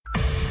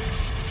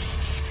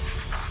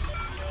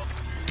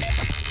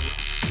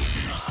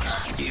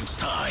It's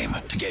time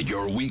to get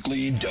your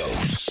weekly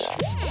dose.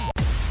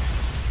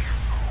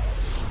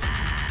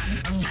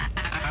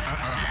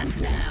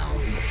 And now,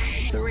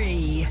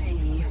 3,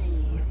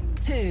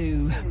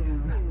 2,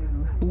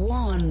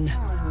 1.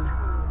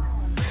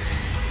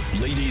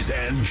 Ladies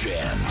and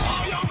gents.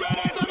 Are you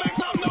ready to make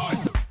some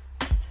noise?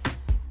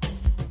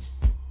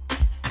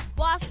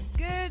 What's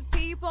good,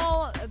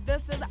 people?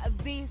 This is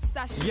The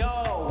Session.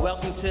 Yo,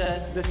 welcome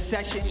to The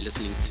Session. You're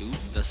listening to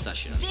The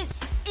Session. This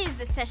is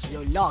The Session.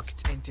 You're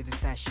locked into The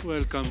Session.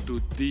 Welcome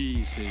to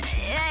The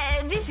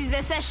Session. This is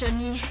The Session.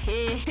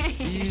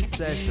 The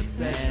Session,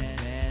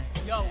 man.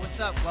 Yo, what's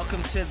up?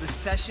 Welcome to The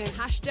Session.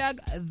 Hashtag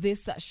The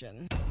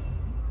Session.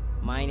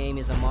 My name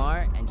is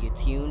Amar, and you're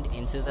tuned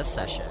into The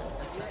Session.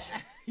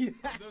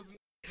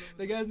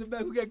 The guys in the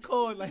back who get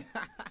cold, like.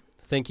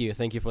 Thank you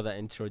for that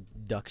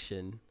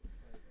introduction.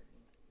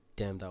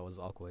 Damn, that was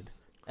awkward.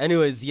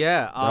 Anyways,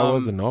 yeah. That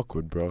wasn't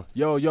awkward, bro.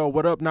 Yo,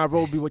 what up,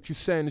 Nairobi? What you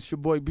saying? It's your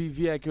boy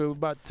BVAC here. We're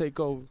about to take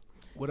over.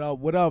 What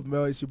up,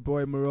 bro? It's your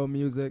boy Moreau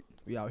Music.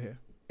 We out here.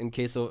 In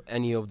case of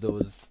any of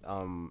those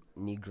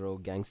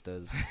Negro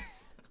gangsters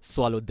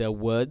swallowed their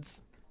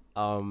words,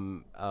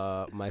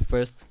 my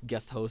first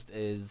guest host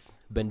is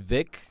Ben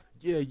Vic.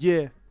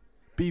 Yeah.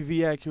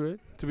 BV accurate,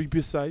 to be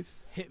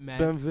precise. Hitman.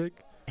 Ben Vic.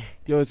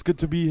 Yo, it's good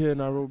to be here,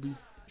 Nairobi.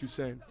 What you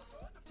saying?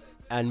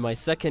 And my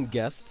second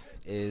guest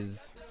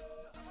is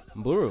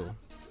Mburu.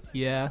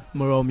 Yeah,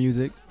 Moreau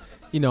Music.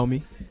 You know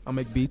me. I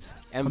make beats.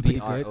 I'm pretty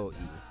good.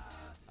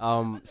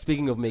 MBROE.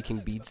 Speaking of making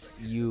beats,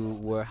 you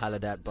were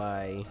hollered at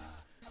by,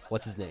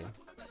 what's his name?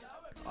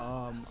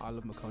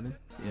 Olive McConan.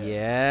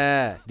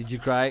 Yeah. Did you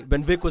cry?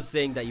 Ben Vic was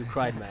saying that you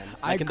cried, man.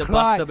 I in the cried.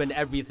 bathtub and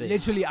everything.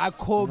 Literally, I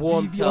called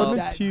Warm BB tub. on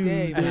that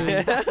day,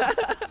 man.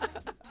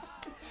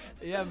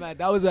 Yeah, man.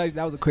 That was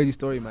a crazy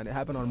story, man. It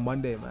happened on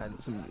Monday, man.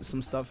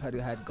 Some stuff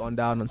had gone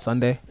down on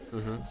Sunday.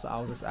 Mm-hmm. So I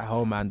was just at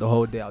home, man. The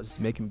whole day I was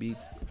just making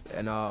beats,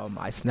 and I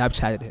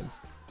Snapchatted him,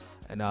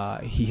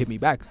 and he hit me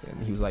back,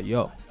 and he was like,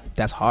 "Yo,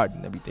 that's hard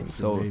and everything." That's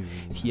so amazing.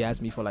 he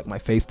asked me for like my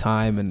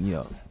FaceTime and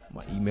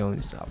my email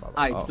and stuff. I was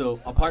like, Alright, so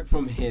apart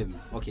from him,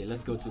 okay,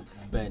 let's go to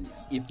Ben.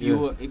 If you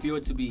were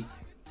to be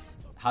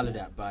hollered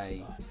at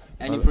by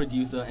any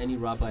producer, any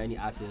rapper, any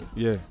artist,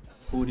 Yeah.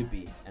 who would it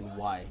be and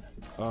why?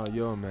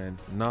 Yo, man.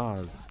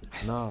 Nas.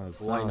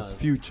 Why Nas. Nas?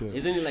 Future.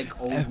 Isn't he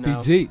like old now?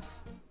 FBG.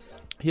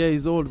 Yeah,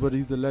 he's old, but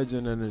he's a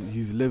legend, and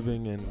he's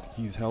living, and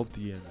he's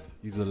healthy, and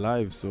he's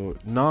alive. So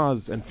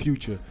Nas and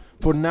Future.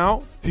 For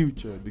now,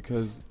 Future,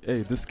 because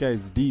hey, this guy is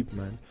deep,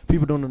 man.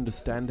 People don't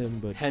understand him,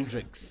 but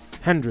Hendrix.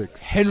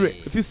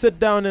 If you sit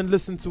down and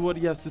listen to what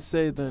he has to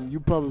say, then you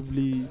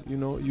probably,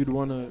 you'd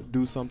want to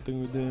do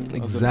something with him as an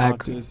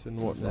Exactly. artist and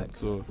whatnot.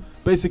 Exactly. So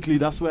basically,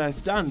 that's where I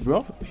stand,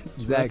 bro.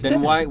 Exactly.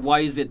 Then why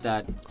is it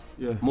that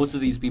Yeah. most of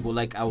these people,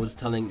 like I was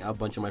telling a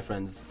bunch of my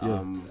friends,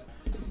 Yeah.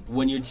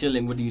 when you're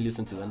chilling, what do you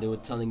listen to? And they were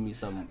telling me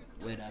some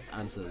weird ass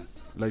answers,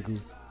 Like who?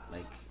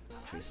 like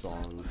Trey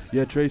Songz.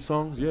 Yeah, Trey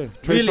Songz. Yeah,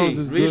 Trey Really? Songz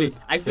is Really? good.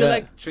 I feel Yeah.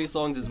 like Trey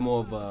Songz is more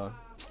of a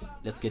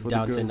let's get For the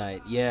down girls.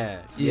 tonight. Yeah.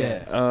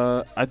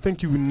 Yeah. I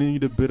think you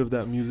need a bit of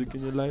that music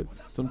in your life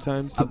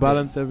sometimes to A bit.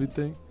 balance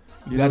everything.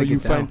 You gotta you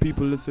get down. find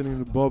people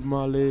listening to Bob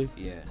Marley,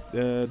 Yeah.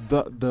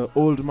 the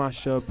old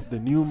mashup, the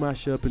new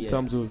mashup in Yeah.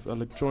 terms of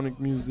electronic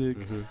music.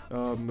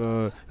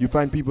 Mm-hmm. You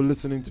find people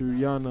listening to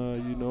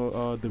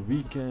Rihanna, The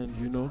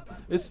Weeknd.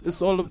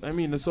 It's all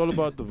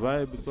about the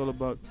vibe. It's all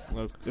about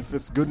if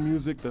it's good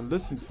music, then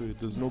listen to it.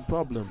 There's no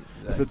problem.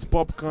 If it's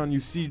popcorn,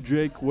 you see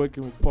Drake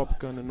working with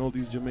popcorn and all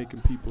these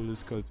Jamaican people,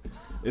 is because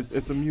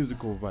it's a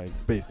musical vibe,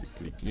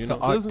 basically. the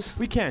art.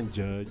 We can't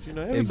judge.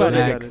 Everybody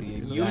got it.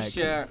 Exactly. You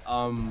share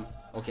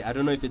okay, I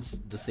don't know if it's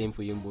the same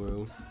for you,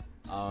 Mburu.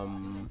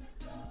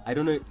 I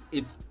don't know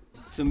if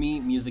to me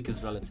music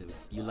is relative.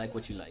 You like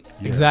what you like.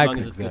 Yeah. Exactly.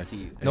 As long as it's good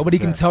to you. Nobody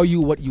can Exactly. tell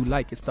you what you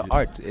like. It's the Yeah,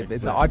 art. It's the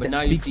exactly. art But that now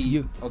speaks you see, to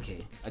you.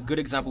 okay, a good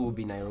example would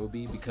be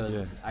Nairobi because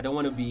Yeah. I don't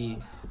want to be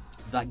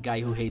that guy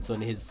who hates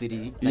on his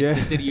city, like Yeah.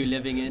 the city you're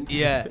living in.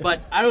 Yeah.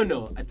 But I don't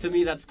know. To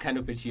me, that's kind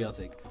of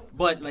patriotic.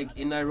 But like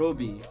in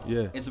Nairobi,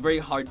 Yeah. it's very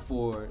hard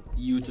for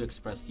you to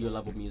express your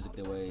love of music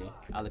the way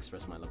I'll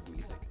express my love of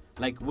music.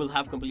 Like we'll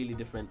have completely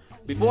different.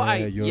 Before Yeah, I,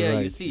 you're yeah,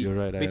 right, you see, you're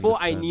right, I before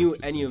I understand knew what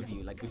you're any saying. of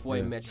you, like before I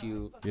Yeah. met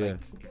you, Yeah.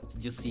 like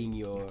just seeing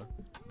your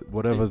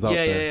Whatever's out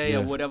there. yeah,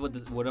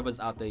 whatever's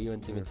out there, you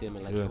and Timmy Yeah. Tim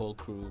and like Yeah. your whole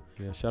crew.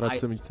 Yeah, shout out I-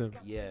 Timmy Tim.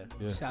 Yeah.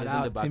 Yeah. Shout He's in the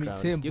out Timmy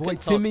background. Tim. You Boy can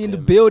talk, Timmy in the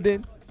Tim.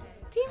 building.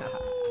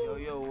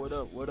 Yo, what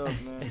up,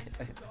 man?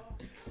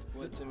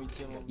 What Timmy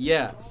Tim?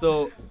 Yeah,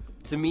 so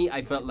to me,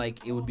 I felt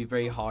like it would be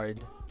very hard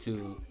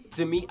to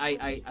me,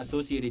 I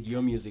associated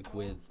your music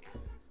with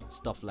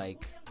stuff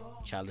like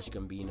Childish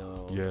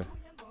Gambino, Yeah.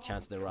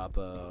 Chance the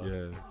Rapper,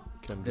 Yeah.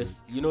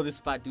 Kendrick. this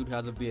fat dude who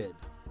has a beard.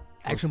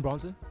 Action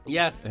Bronson.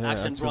 Yes, Yeah,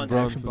 Action Action Bronson.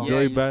 Bronson, Yeah,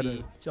 Joey you Badass.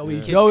 see Joey.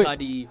 Yeah. Kid Joey.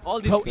 Cudi, all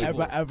these Pro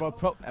people.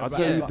 I'll tell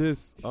Yeah. you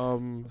this.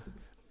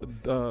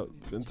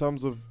 In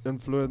terms of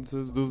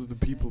influences, those are the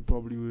people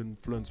probably who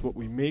influence what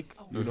we make.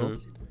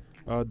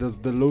 There's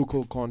the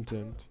local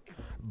content,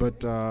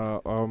 but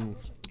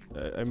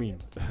I mean,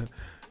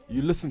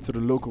 you listen to the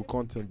local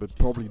content, but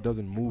probably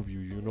doesn't move you,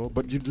 you know.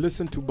 But you'd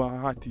listen to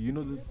Bahati, you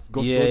know, this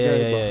gospel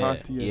guy,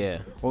 Bahati,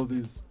 and all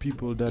these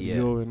people that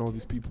and all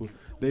these people.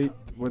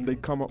 When they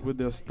come up with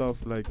their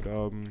stuff, like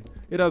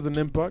it has an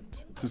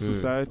impact to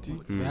society.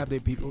 They have their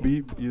people.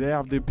 They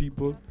have their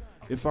people.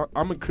 If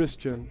I'm a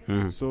Christian,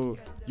 so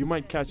you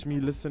might catch me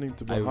listening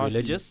to Bahati. Are you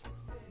religious?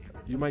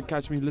 You might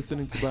catch me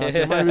listening to Bahati.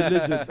 Am I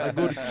religious? I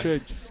go to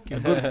church. I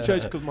go to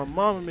church because my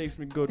mom makes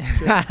me go to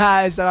church.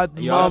 Shout out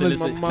to You mom.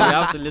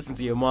 have to listen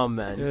to your mom,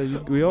 man. Yeah,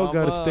 we all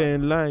gotta stay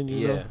in line,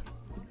 you know.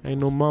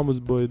 Ain't no mama's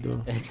boy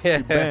though.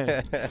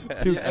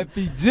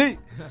 FPG.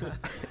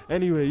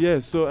 Anyway, yeah.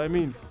 So I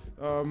mean,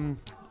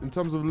 in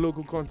terms of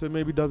local content,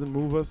 maybe doesn't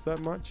move us that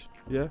much.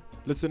 Yeah,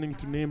 listening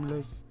to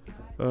Nameless.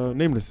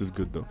 Nameless is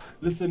good though.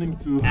 Listening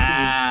to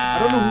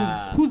I don't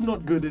know who's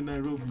not good in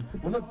Nairobi.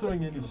 We're not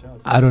throwing any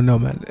shots. I don't know,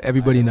 man.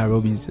 Everybody in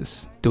Nairobi is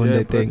just doing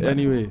their thing.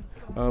 Anyway,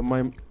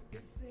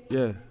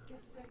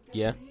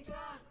 Yeah.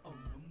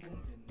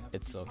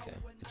 It's okay.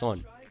 It's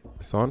on.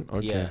 It's on?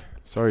 Okay. Yeah.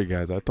 Sorry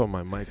guys, I thought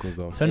my mic was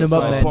off. Turn him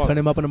up, man. Turn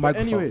him up on the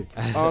microphone.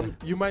 Anyway,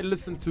 you might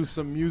listen to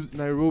some music,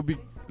 Nairobi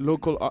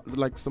local,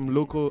 like some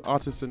local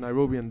artists in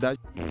Nairobi, and that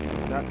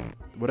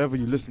whatever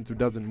you listen to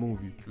doesn't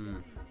move you.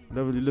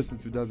 Whatever you listen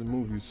to doesn't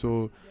move you.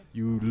 So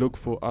you look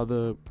for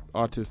other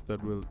artists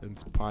that will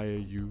inspire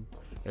you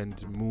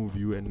and move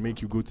you and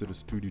make you go to the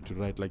studio to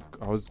write. Like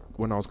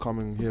when I was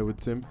coming here with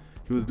Tim,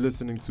 he was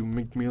listening to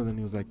Meek Mill and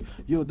he was like,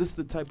 "Yo, this is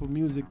the type of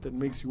music that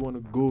makes you want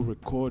to go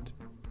record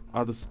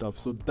other stuff."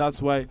 So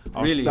that's why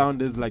our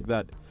sound is like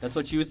that. That's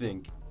what you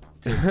think.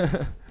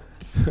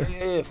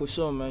 Yeah, for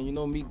sure, man. You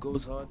know, Meek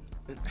goes hard.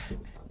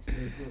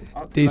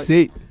 I'll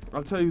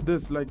tell you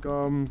this, like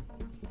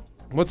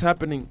what's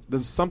happening,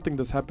 there's something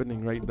that's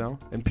happening right now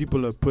and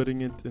people are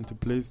putting it into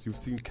place. You've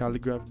seen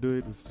Calligraph do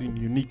it. We've seen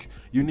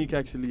Unique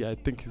actually, I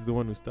think he's the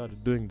one who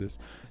started doing this,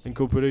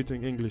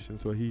 incorporating English and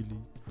Swahili,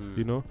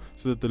 you know,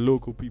 so that the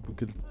local people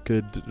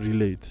could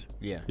relate.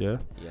 Yeah.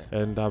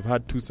 And I've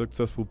had 2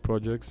 successful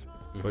projects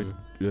by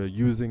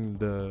using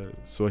the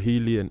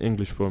Swahili and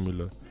English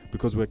formula.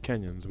 Because we're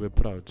Kenyans, we're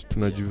proud.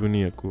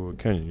 Tunajivunia kuwa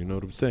Kenyan, you know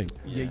what I'm saying?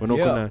 We're not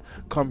gonna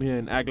come here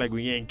and act like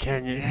we ain't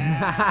Kenyan.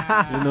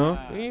 You know?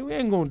 We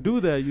ain't gonna do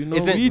that, you know?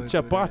 We eat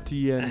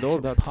chapati and all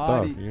that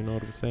stuff, you know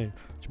what I'm saying?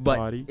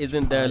 But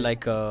isn't there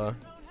like I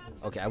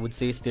would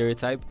say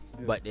stereotype,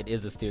 but it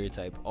is a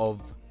stereotype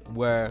of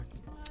where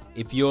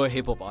if you're a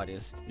hip hop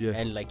artist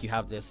and like you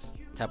have this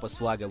type of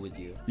swagger with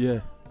you,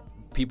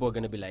 people are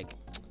gonna be like,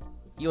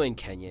 you ain't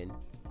Kenyan.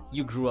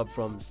 You grew up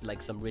from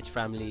like some rich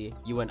family.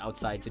 You went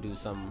outside to do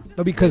some.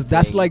 No, because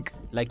that's like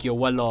you're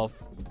well off,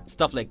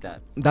 stuff like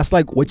that. That's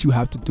like what you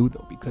have to do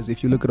though. Because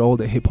if you look at all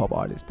the hip hop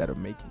artists that are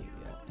making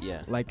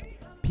it, like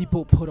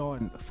people put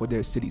on for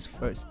their cities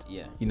first.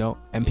 You know,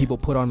 and people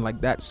put on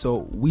like that.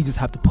 So we just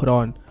have to put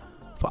on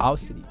for our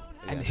city.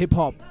 And hip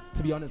hop,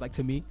 to be honest, like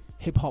to me,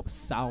 hip hop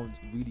sounds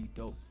really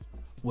dope.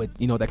 With,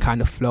 you know, the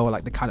kind of flow,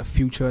 like the kind of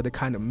Future, the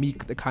kind of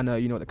Meek, the kind of,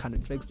 you know, the kind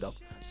of Drake stuff.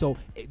 So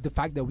the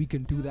fact that we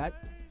can do that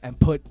and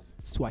put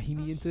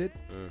Swahili into it,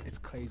 it's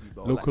crazy,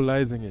 bro.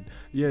 Localizing it.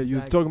 Yeah, you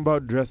was talking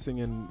about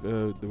dressing and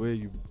the way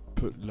you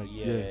put, like,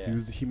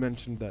 he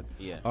mentioned that.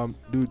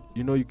 Dude,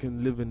 you know you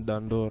can live in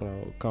Dandora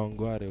or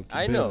Kawangware or Kibera.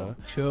 I know.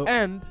 Sure.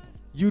 And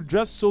you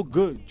dress so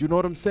good. You know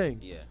what I'm saying?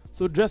 Yeah.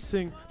 So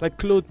dressing, like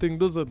clothing,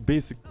 those are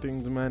basic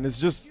things, man. It's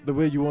just the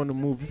way you want to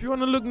move. If you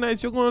want to look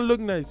nice, you're going to look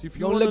nice. If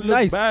you want to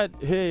look bad,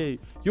 hey,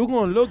 you're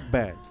going to look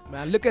bad.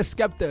 Man, look at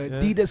Skepta.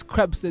 Adidas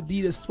crepes,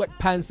 Adidas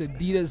sweatpants,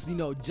 Adidas, you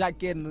know,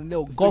 jacket and a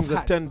little golf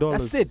hat. $10.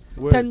 That's it.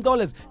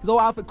 $10. His whole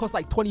outfit costs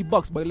like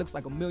 $20, but it looks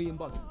like $1 million.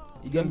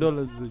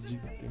 $10 is a G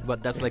thing.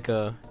 But that's like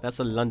that's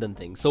a London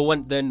thing. So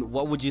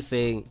what would you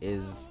say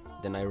is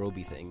the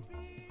Nairobi thing?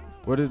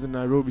 What is the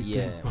Nairobi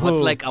thing? Yeah. What's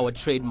like our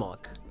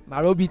trademark?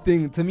 Nairobi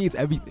thing, to me, it's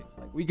everything.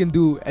 Like, we can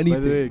do anything.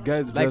 By the way,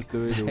 guys dress the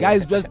way they want.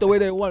 Guys dress the way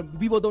they want.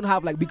 People don't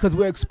have, like, because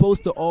we're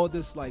exposed to all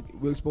this, like,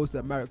 we're exposed to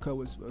America,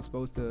 we're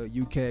exposed to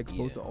UK,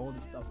 exposed to all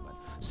this stuff, man.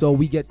 So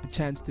we get the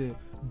chance to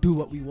do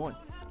what we want.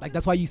 Like,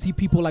 that's why you see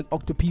people like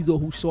Octopizzo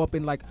who show up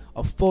in, like,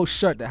 a full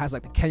shirt that has,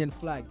 like, the Kenyan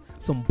flag,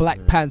 some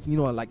black pants, you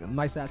know, like a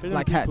nice-ass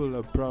black hat. People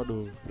are proud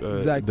of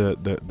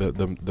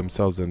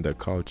themselves and their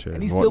culture.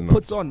 And he still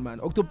puts on, man.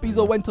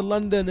 Octopizzo went to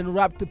London and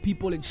rapped to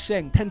people in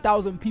Sheng,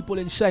 10,000 people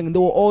in Sheng, and they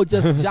were all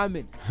just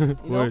jamming. You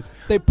know,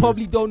 they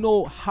probably don't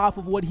know half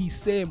of what he's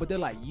saying, but they're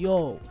like,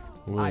 yo,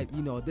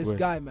 this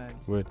guy, man,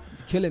 he's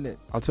killing it.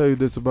 I'll tell you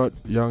this about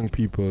young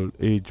people,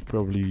 age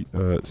probably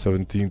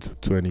 17 to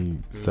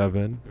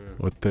 27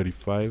 or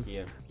 35.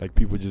 Like,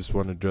 people just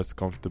want to dress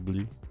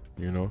comfortably,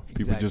 you know.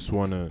 People just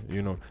want to,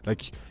 you know,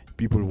 like,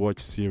 people watch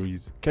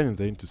series.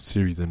 Kenyans are into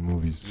series and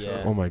movies.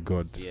 Oh my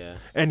god.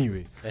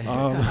 Anyway,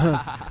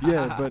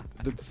 but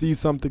they see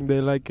something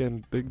they like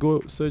and they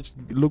go search,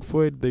 look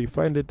for it, they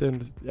find it,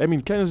 and I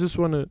mean, Kenyans just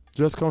want to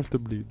dress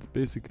comfortably,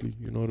 basically.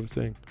 You know what I'm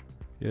saying?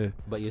 Yeah.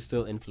 But you're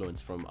still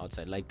influenced from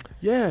outside. Like,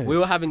 we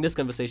were having this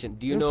conversation.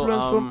 Do you know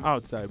from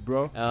outside,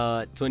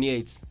 bro?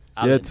 28.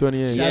 Yeah,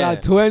 28. Shout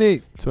out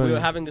 20. We were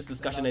having this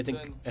discussion, I think.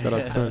 Shout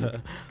out 20.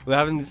 We were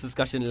having this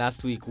discussion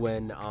last week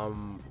when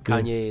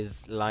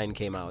Kanye's line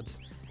came out.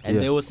 And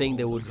they were saying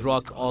they would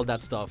rock all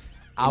that stuff.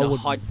 I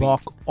would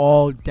rock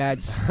all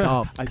that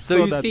stuff.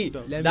 So you see,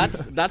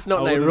 that's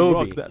not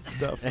Nairobi. Rock that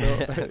stuff,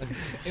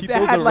 if they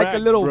had like a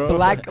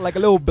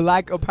little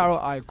black apparel,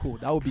 alright, cool,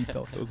 that would be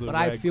dope. But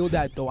I feel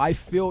that though. I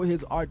feel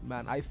his art,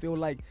 man. I feel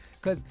like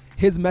because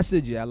his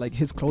message, like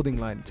his clothing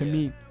line, to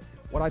me,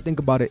 what I think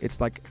about it, it's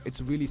like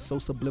it's really so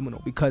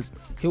subliminal because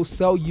he'll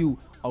sell you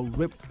a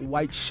ripped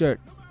white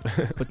shirt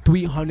for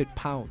 300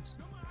 pounds.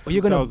 But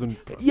you're gonna,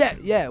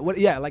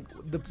 like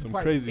some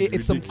crazy,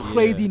 it's some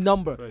crazy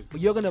number. Crazy.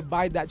 But you're gonna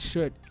buy that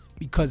shirt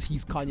because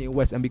he's Kanye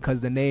West and because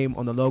the name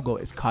on the logo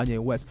is Kanye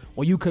West.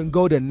 Or you can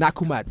go to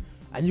Nakumat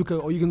and you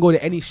can go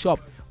to any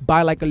shop,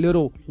 buy like a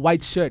little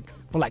white shirt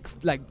for like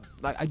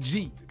a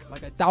G,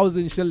 like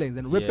 1,000 shillings,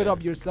 and rip it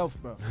up yourself,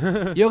 bro.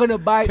 You're gonna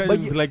buy, but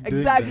you, like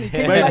exactly,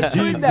 like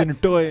doing that.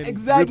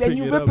 Exactly, and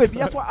you rip it.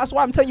 That's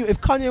why I'm telling you,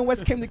 if Kanye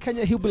West came to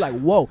Kenya, he'll be like,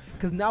 whoa.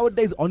 Because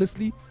nowadays,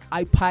 honestly,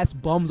 I pass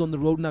bums on the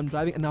road when I'm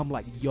driving, and I'm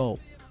like, yo.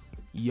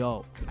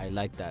 I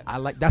like that.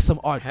 That's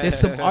some art. There's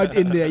some art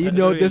in there,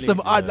 really, there's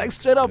some art. Like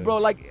straight up, bro.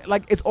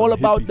 Like it's all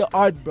about the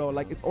art, bro.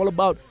 Like it's all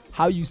about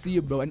how you see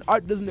it, bro. And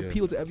art doesn't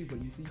appeal to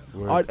everybody. You see,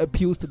 art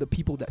appeals to the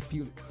people that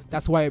feel it.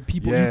 That's why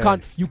people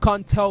you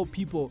can't tell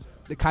people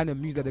the kind of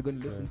music that they're going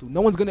to listen to.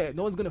 No one's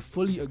gonna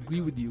fully agree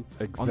with you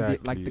on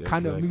the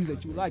kind of music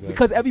that you like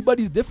because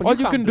everybody's different. All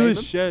you can do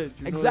is share it.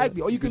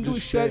 Exactly. All you can do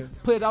is share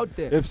it, put it out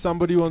there. If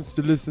somebody wants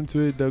to listen to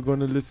it, they're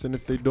gonna listen.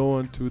 If they don't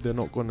want to, they're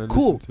not gonna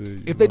listen to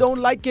it. If they don't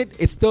like it,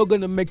 it's still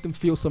gonna make them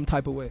feel some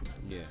type of way.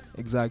 Yeah.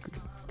 Exactly.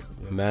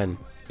 Man,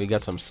 we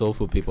got some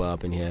soulful people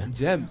up in here. Some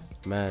gems.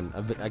 Man,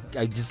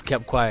 I just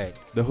kept quiet.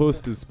 The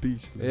host is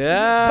speechless.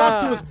 Yeah.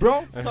 Talk to us,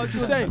 bro. Talk to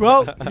us,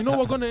 bro. You know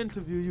we're gonna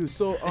interview you.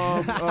 So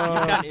you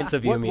can't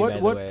interview me, by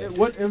the way.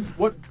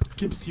 What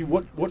keeps you?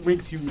 What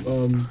makes you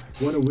want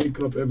to wake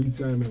up every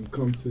time and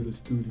come to the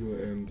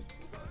studio and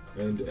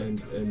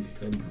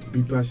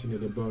be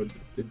passionate about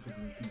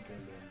interviewing people?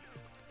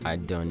 I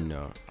don't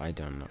know.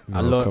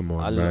 No, come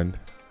on, man.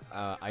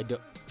 I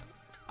don't.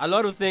 A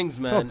lot of things,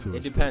 man.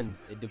 It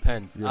depends. It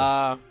depends.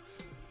 Yeah.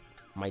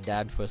 My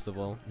dad, first of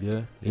all.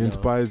 Yeah. He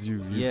inspires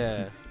you.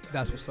 Yeah.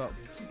 That's what's up.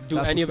 Do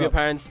any of your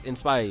parents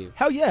inspire you?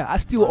 Hell yeah. I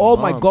steal all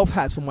my golf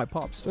hats from my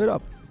pops. Straight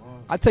up.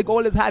 I take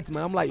all his hats,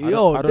 man. I'm like,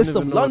 yo, this is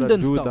some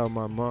London stuff. Without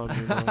my mom,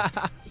 you know.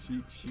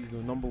 She's the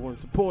 #1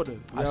 supporter.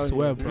 I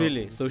swear, bro.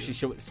 Really? So she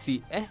should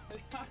see.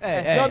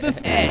 Yo, this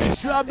is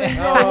Shrubby.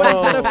 Yo,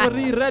 where's the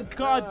referee? Red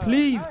card,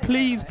 please.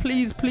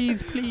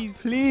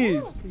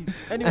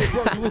 Anyway,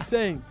 what you were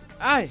saying?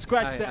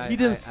 Scratch that. He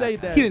didn't say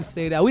that. He didn't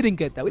say that. We didn't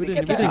get that. We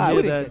didn't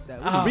get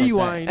that.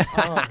 Rewind.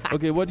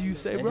 Okay, what do you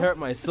say, bro? It hurt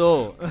my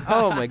soul.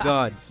 Oh my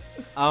god.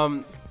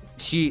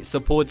 She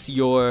supports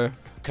your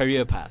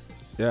career path.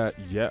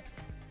 Yeah.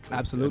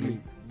 Absolutely.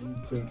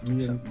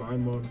 Me and my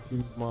mom,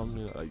 you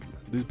know, like,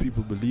 these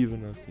people believe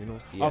in us, you know.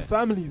 Yeah. Our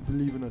families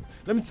believe in us.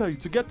 Let me tell you,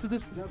 to get to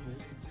this level,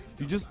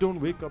 you just don't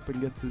wake up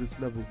and get to this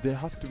level. There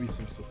has to be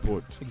some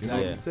support. Exactly. You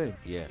know what I'm saying?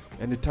 Yeah.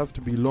 And it has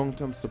to be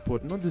long-term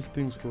support, not these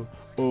things for,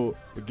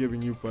 we're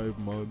giving you 5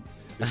 months.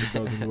 If it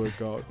doesn't work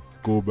out,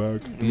 go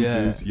back, do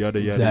this, yada,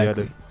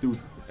 yada. Dude,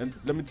 and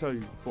let me tell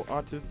you, for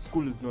artists,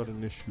 school is not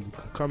an issue. We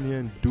can come here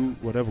and do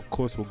whatever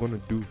course we're going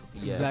to do.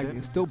 Yeah. Exactly.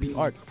 It still be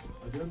art.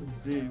 At the end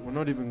of the day, we're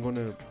not even going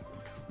to,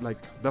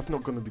 that's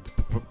not going to be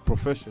the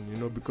profession, you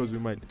know, because we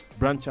might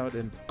branch out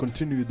and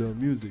continue the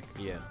music.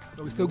 Yeah.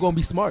 But we're still going to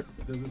be smart.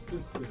 There's a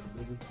system.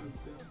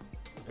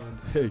 And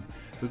hey,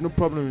 there's no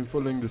problem in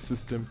following the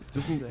system.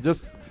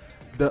 Just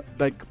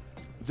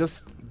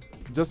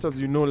as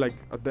you know, like,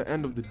 at the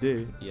end of the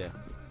day. Yeah.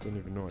 Don't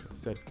even know what I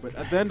said. But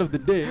at the end of the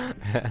day,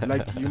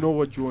 like, you know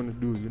what you want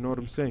to do. You know what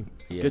I'm saying?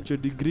 Yeah. Get your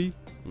degree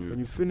when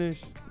you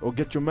finish, or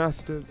get your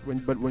master's.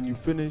 But when you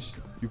finish,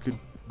 you could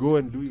go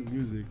and do your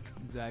music.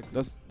 Exactly.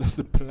 That's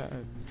the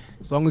plan.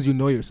 As long as you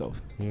know yourself.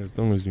 Yeah, as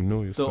long as you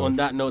know yourself. So on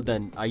that note,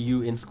 then, are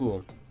you in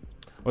school?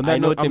 On that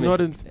note,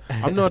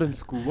 I'm not in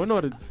school. We're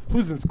not.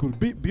 Who's in school?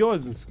 Bio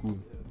is in school.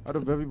 Out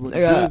of everybody,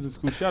 Bio is in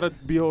school. Shout out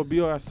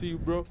Bio. I see you,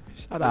 bro.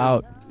 Shout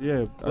out.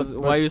 Yeah.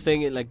 Why are you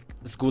saying it like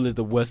school is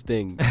the worst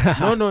thing?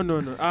 No.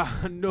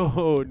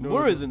 No.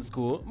 Moore is in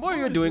school. Moore,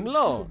 you're doing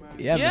law.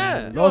 Yeah.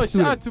 Man. Law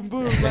shout out to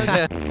Moore,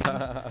 man.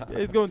 Yeah,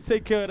 he's gonna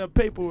take care of the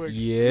paperwork.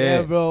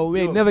 Yeah, bro.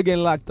 We ain't never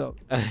getting locked up.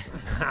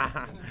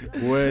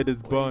 Word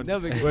is bond.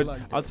 Never getting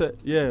locked up. I'll tell.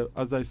 Yeah,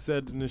 as I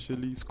said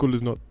initially, school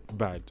is not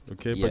bad.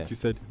 Okay, but you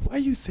said, why are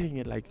you saying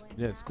it like?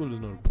 Yeah, school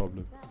is not a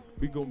problem.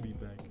 We gonna be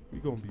back.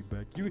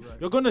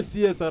 You're gonna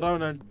see us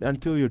around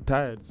until you're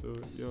tired. So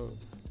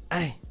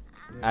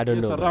I don't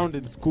know. Around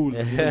in school.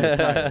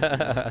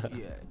 Yeah.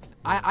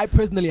 I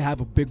personally have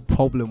a big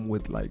problem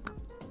with, like,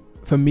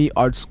 for me,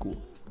 art school.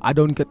 I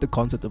don't get the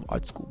concept of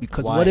art school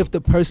because what if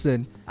the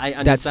person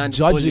that's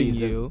judging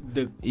you,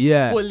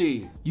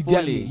 you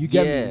get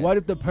me. What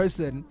if the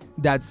person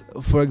that's,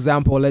 for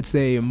example, let's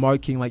say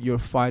marking like your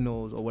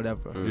finals or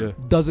whatever,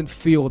 doesn't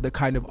feel the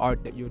kind of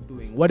art that you're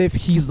doing? What if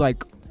he's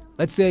like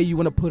let's say you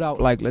want to put out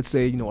like, let's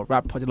say, a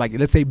rap project, like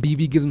let's say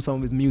BV gives him some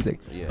of his music,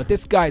 but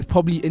this guy is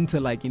probably into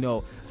like,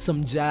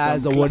 some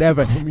jazz or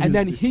whatever, and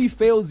then he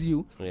fails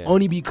you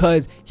only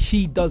because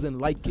he doesn't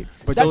like it.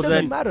 But that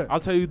doesn't matter. I'll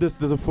tell you this: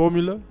 there's a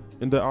formula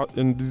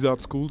in these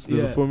art schools.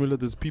 There's a formula.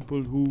 There's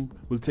people who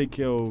will take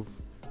care of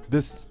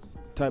this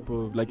type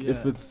of like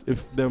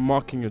if they're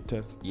marking your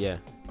test.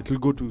 It will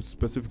go to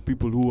specific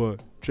people who are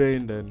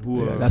trained and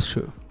who are. That's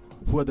true.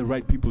 Who are the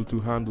right people to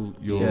handle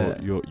your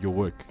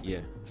work?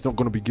 It's not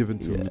going to be given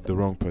to the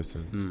wrong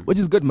person. Which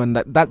is good, man.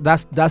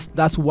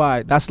 That's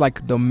why that's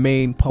like the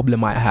main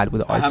problem I had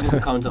with the art school. I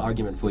have a counter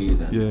argument for you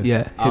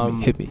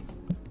then. Hit me.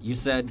 You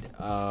said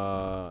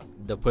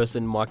the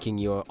person marking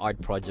your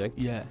art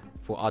project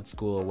for art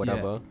school or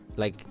whatever,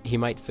 like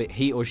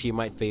he or she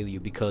might fail you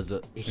because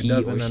he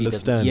or she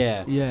understand.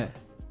 doesn't.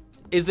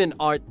 Isn't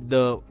art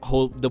the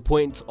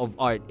point of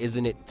art?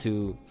 Isn't it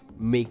to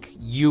make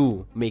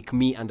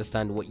me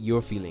understand what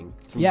you're feeling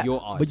through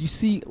your art? But you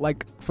see,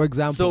 like, for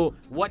example, so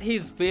what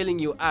he's failing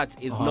you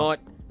at is not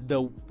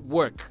the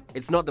work,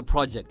 it's not the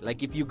project.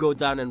 Like if you go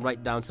down and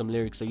write down some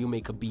lyrics or you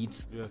make a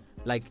beat,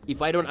 like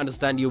if I don't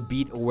understand your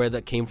beat or where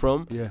that came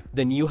from,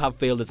 then you have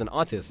failed as an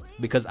artist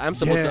because I'm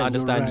supposed to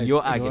understand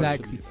your act.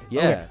 Exactly.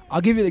 Okay,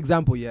 I'll give you an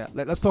example.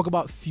 Let's talk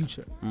about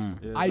Future.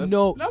 I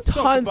know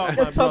tons.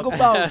 Let's talk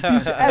about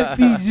Future.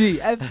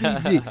 FBG.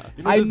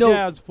 I know this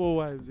guy has 4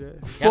 wives.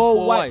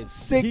 Four wives.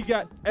 6. He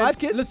got 5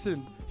 kids.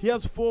 Listen. He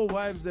has 4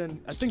 wives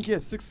and I think he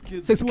has 6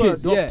 kids. 6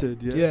 kids,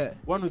 adopted,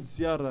 One with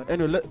Ciara.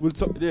 Anyway, we'll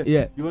talk.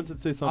 You wanted to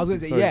say something? I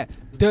was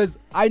gonna say,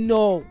 I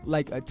know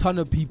like a ton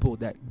of people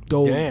that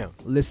don't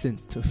listen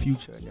to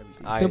Future and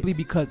everything simply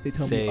because they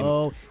tell me,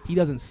 oh, he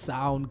doesn't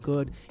sound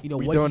good. We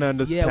don't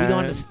understand. Yeah, we don't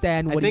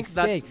understand what he's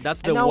saying.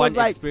 That's the one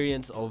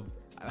experience of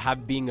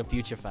being a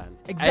Future fan.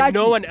 Exactly. And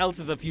no one else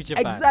is a Future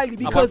fan. Exactly.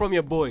 Because apart from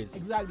your boys.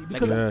 Exactly.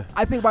 Because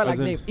I think about like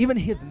name, even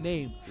his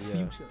name,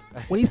 Future.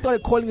 When he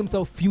started calling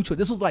himself Future,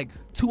 this was like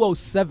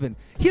 2007.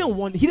 He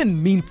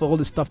didn't mean for all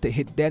this stuff to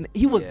hit then.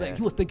 He was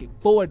he was thinking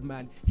forward,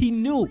 man. He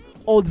knew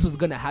all this was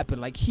gonna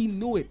happen. Like he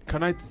knew it.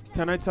 Can I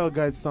tell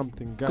guys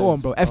something? Guys, go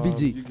on, bro.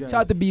 FBG. Shout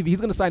out to BV. He's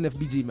gonna sign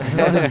FBG, man.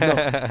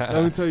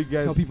 Let me tell you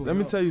guys. Let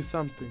me tell you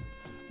something.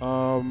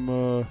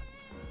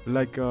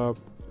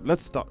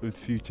 Let's start with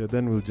Future,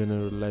 then we'll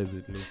generalize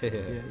it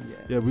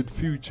later. With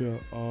Future,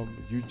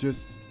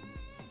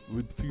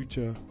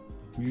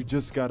 you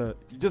just gotta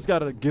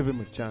give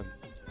him a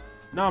chance.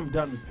 Now I'm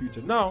done with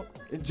Future. Now,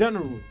 in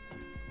general,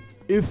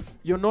 if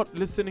you're not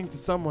listening to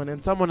someone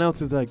and someone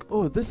else is like,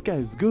 oh, this guy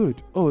is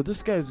good. Oh,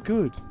 this guy is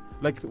good.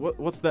 Like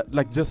what's that?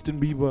 Like Justin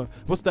Bieber.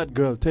 What's that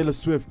girl? Taylor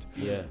Swift.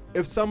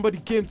 If somebody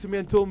came to me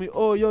and told me,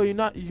 oh, yo, you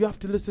have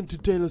to listen to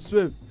Taylor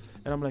Swift.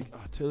 And I'm like,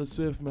 Taylor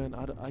Swift, man,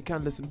 I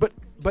can't listen.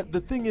 But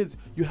the thing is,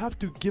 you have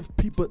to give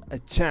people a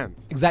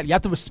chance. Exactly. You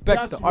have to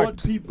respect the art.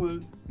 That's what people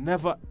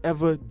never,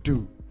 ever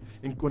do.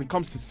 When it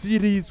comes to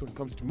series, when it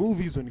comes to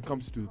movies, when it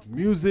comes to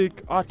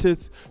music,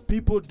 artists,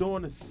 people don't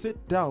want to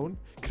sit down,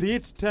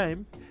 create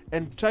time,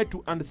 and try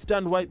to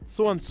understand why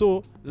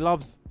so-and-so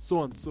loves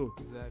so-and-so.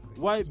 Exactly.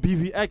 Why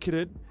BV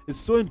Accurate is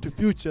so into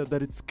Future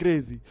that it's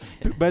crazy.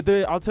 By the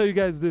way, I'll tell you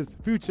guys this.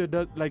 Future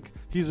does, like,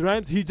 his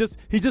rhymes, he just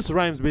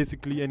rhymes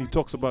basically, and he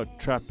talks about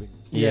trapping.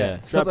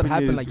 Stuff that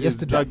happened like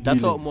yesterday.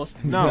 That's what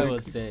most people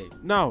say.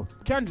 Now,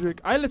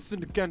 Kendrick, I listen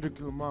to Kendrick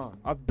Lamar.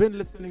 I've been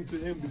listening to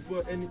him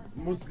before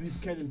most of these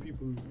Kenyan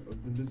people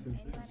have been listening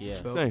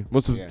to him.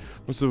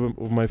 Most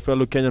of my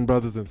fellow Kenyan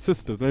brothers and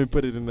sisters. Let me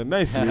put it in a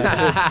nice way.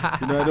 I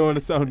don't want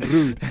to sound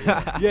rude.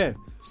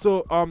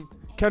 So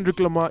Kendrick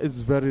Lamar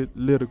is very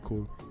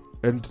lyrical.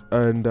 And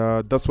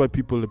that's why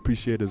people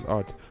appreciate his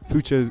art.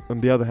 Future,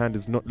 on the other hand,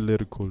 is not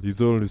lyrical.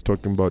 He's always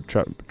talking about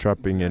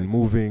trapping and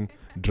moving,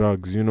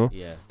 drugs,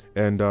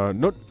 And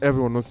not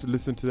everyone wants to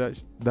listen to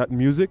that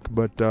music,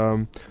 but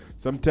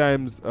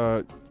sometimes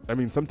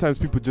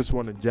people just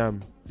want to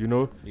jam, You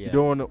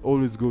don't want to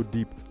always go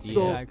deep.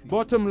 So,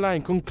 bottom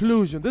line,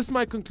 conclusion. This is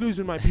my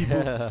conclusion, my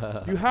people.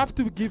 You have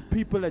to give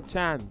people a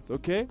chance,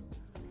 okay?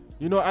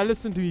 I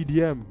listen to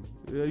EDM.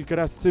 You can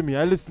ask Timmy.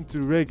 I listen to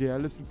reggae. I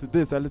listen to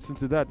this. I listen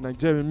to that.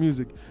 Nigerian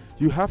music.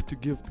 You have to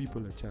give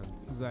people a chance.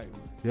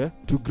 Exactly. Yeah?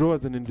 To grow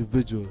as an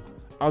individual.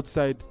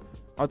 Outside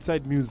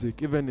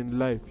music, even in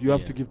life, you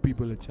have to give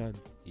people a chance.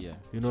 Yeah.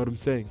 You know what I'm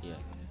saying? Yeah.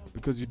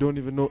 Because you don't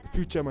even know.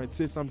 Future might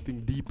say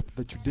something deep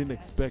that you didn't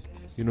expect.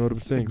 You know what I'm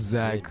saying?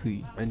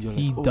 Exactly. And you're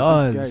like, he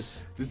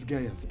does. This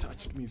guy has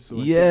touched me, so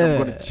I think I'm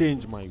going to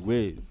change my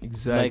ways.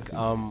 Exactly.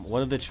 Like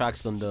one of the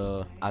tracks on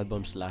the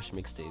album /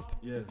 mixtape.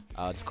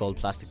 It's called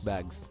Plastic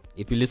Bags.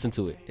 If you listen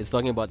to it, it's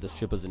talking about the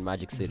strippers in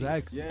Magic City.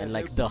 Exactly. And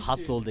like the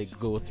hustle they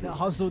go through. The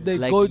hustle they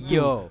go through.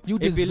 Yo, you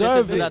if deserve you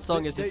listen to it. that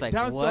song, it's just like,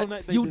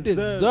 what? You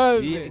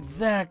deserve it.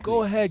 Exactly.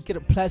 Go ahead, get a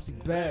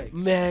plastic bag.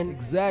 Man.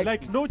 Exactly.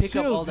 Like no Pick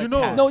chills,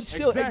 No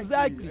chill,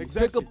 exactly.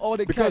 Pick up all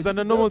the because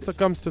under normal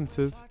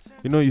circumstances,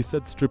 you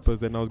said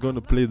strippers and I was going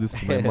to play this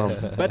to my mom.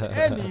 But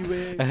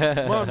anyway,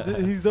 mom,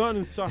 he's the one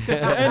who started.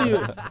 But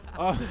anyway,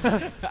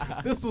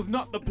 this was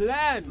not the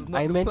plan.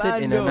 I meant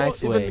it in a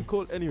nice way.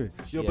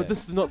 But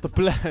this is not the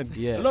plan.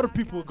 understand. Yeah. A lot of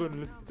people are going to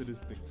listen to this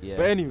thing. Yeah.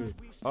 But anyway,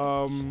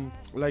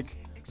 like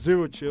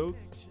Zero Chills.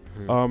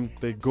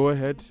 They go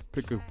ahead,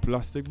 pick a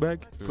plastic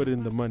bag, put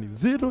in the money.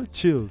 Zero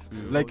chills.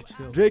 Like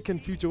Drake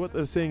and Future, what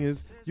they're saying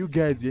is, you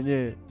guys,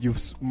 you've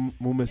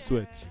mume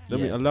sweat.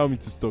 Allow me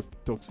to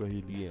talk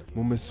Swahili. Yeah.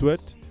 Mume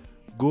sweat.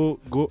 Go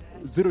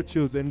zero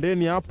chills, and then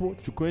yapo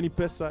chukueni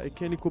pesa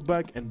ekeni ko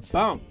bag and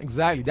bounce.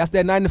 Exactly, that's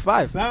their 9 to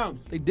 5.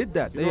 Bounce. They did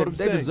that. You know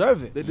They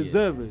deserve it. They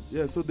deserve it.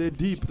 Yeah. So they're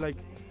deep.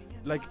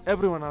 Like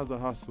everyone has a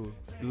hustle.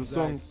 There's a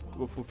song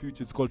for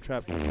Future. It's called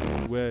Trap,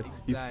 where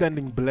he's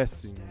sending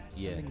blessings.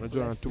 Yeah.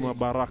 Tuma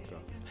baraka.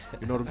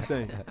 You know what I'm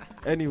saying?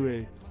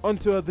 Anyway, on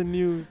to other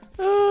news.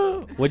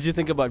 What do you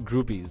think about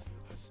groupies?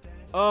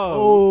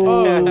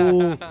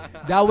 Oh.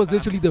 That was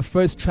literally the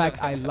first track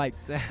I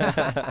liked.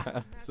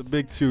 It's a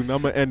big tune.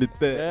 I'm gonna end it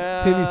there.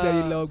 Yeah. Timmy said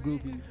he loved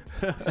groupies.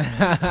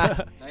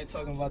 I ain't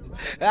talking about the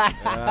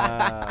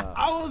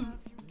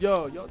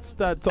Y'all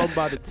start talking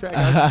about the track.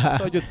 I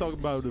thought you were talking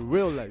about the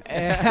real life.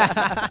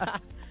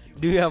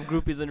 Do you have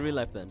groupies in real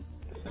life then?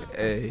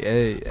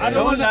 Hey. I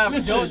don't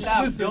laugh.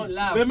 Don't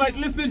laugh. They might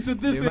listen to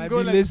this and go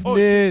like, listening. oh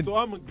shit, so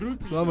I'm a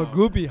groupie. So I'm a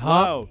groupie, huh?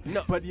 Wow.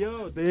 No. But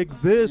they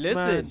exist, Listen,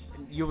 man.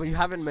 You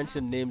haven't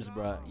mentioned names,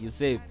 bro. You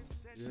safe.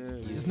 Yeah.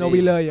 Just know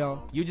we love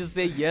y'all. You just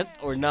say yes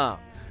or nah.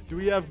 Do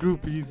we have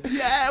groupies?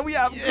 Yeah, we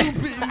have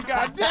groupies.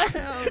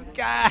 Goddamn.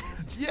 God.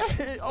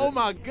 Yeah. Oh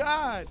my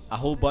God. A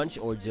whole bunch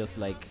or just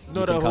like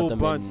not a whole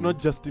bunch,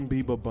 not Justin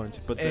Bieber bunch,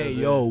 but hey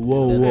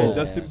whoa. Hey,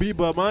 Justin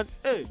Bieber, man.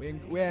 Hey,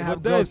 we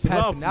have girls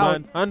passing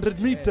out. 100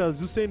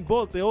 meters, Usain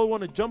Bolt. They all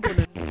want to jump on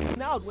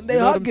it. Out when they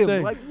hug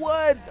him, like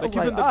what? Like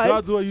even the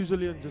guards who are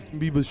usually on Justin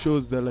Bieber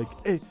shows, they're like,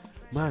 hey,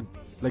 man.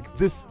 Like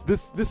this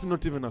is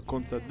not even a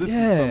concert. This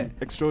is some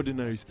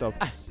extraordinary stuff.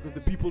 Because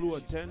the people who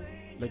attend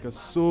are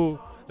so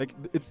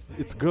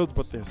it's girls,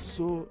 but they're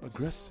so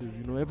aggressive.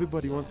 You know,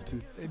 everybody wants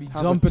to be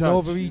jumping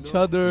over each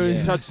other.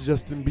 Yeah. Touch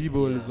Justin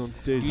Bieber while he's on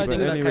stage. Do you think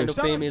that kind of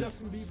fame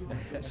is?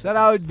 Shout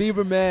out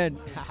Bieber, man.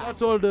 Shout out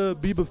to all the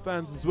Bieber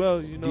fans as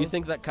well. You know. Do you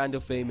think that kind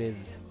of fame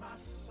is?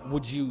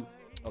 Would you?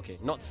 Okay,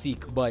 not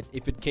seek, but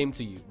if it came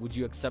to you, would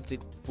you accept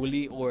it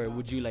fully or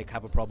would you like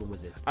have a problem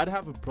with it? I'd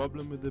have a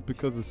problem with it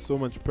because there's so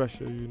much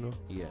pressure, you know?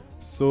 Yeah.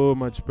 So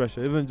much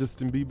pressure. Even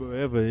Justin Bieber,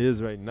 wherever he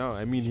is right now,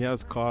 I mean, he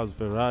has cars,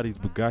 Ferraris,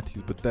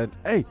 Bugattis, but then,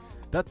 hey,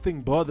 that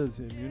thing bothers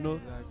him, you know?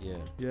 Yeah.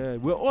 Yeah,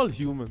 we're all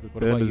humans at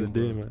the end of the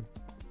day, man.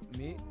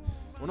 Me?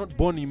 We're not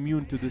born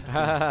immune to this thing.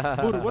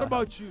 Buru, what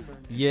about you, man?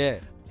 Yeah.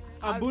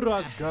 And Buru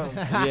has girls.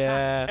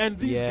 Yeah. And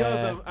these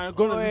girls are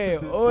going to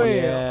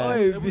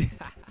listen to this.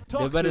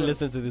 They better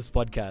listen to this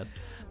podcast.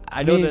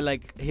 I know they're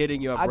like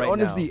hitting you up now.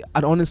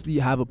 I'd honestly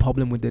have a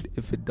problem with it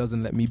if it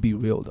doesn't let me be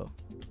real though.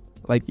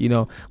 Like, you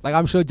know, like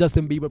I'm sure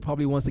Justin Bieber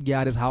probably wants to get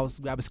out of his house,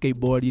 grab a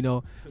skateboard, you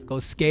know, go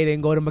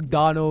skating, go to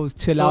McDonald's,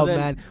 chill out,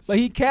 man. But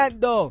he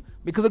can't though,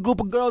 because a group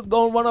of girls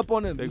gonna run up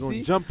on him. They're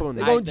gonna jump on him.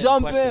 They're gonna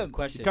jump him.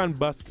 Question. You can't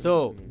bust him.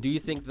 So, do you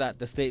think that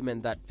the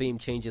statement that fame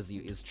changes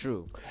you is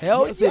true?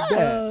 Hell yes, yeah. It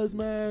does,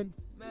 man.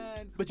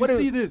 But you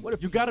see this,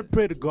 you gotta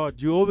pray to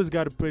God. You always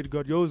gotta pray to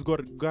God. You always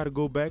gotta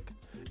go back.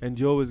 And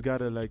you always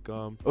gotta like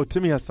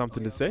Timmy has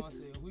something to say.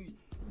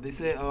 They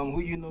say who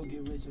you know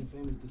get rich and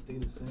famous to stay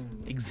the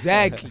same.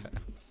 Exactly.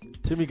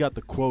 Timmy got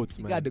the quotes,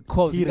 man. He got the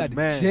quotes. He got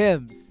the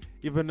gems.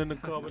 Even in the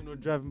car when we're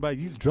driving by,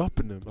 he's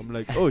dropping them. I'm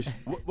like, oh,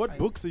 what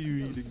books are you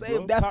reading?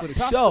 Save that for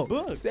the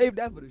show. Save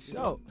that for the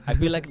show. I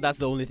feel like that's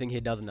the only thing he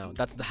does now.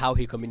 That's how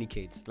he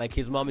communicates. Like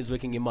his mom is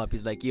waking him up.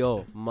 He's like,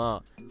 yo,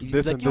 ma.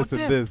 He's like, yo,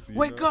 Tim,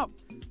 wake up.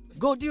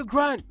 Go do your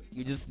grind.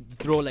 You just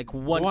throw like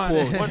one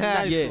quote. One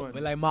nice one.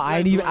 But like, ma, I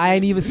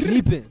ain't even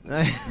sleeping.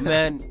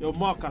 Man. Yo,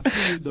 Mark, I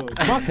see you though.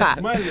 Mark is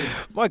smiling.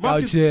 Mark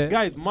out here.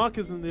 Guys, Mark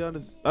is on the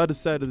other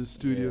side of the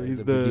studio.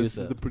 He's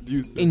the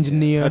producer.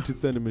 Engineer. I had to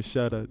send him a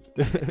shout out.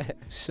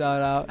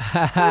 Shout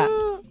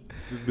out.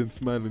 He's been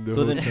smiling the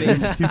whole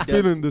time. He's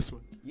feeling this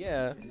one.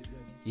 Yeah.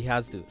 He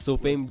has to. So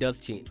fame does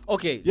change.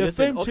 Okay. Yeah,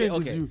 listen, fame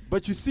changes you.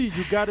 But you see,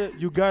 you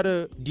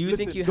gotta. Do you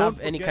think you have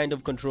any kind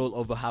of control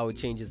over how it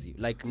changes you?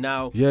 Like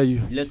now. Yeah,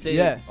 let's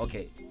say.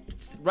 Okay.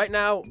 Right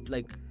now,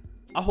 like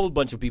a whole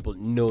bunch of people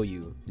know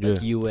you.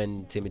 Like you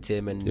and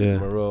Tim and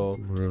Moreau.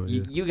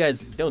 You guys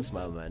don't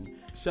smile, man.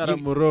 Shout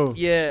out Moreau.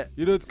 Yeah.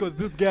 You know, it's because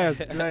this guy's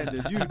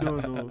grinded. You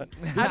don't know.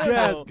 I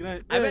don't know.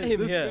 I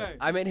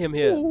met him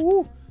here.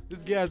 Ooh.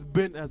 This guy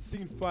has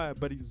seen fire,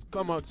 but he's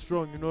come out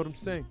strong. You know what I'm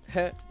saying?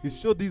 He's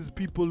showed these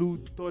people who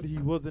thought he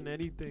wasn't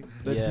anything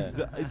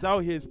that he's out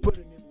here, he's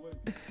putting in work.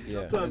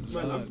 Yeah. So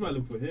I'm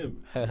smiling for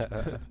him.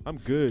 I'm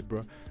good,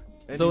 bro.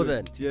 Anyway, so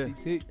then,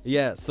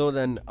 So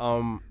then,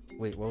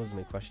 wait, what was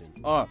my question?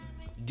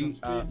 Does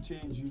fame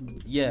change you?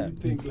 Yeah. Do you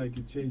think like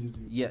it changes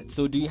you? Yeah.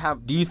 So do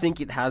you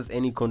think it has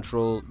any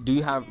control? Do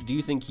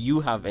you think you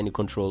have any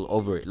control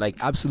over it?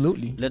 Like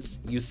absolutely.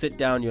 You sit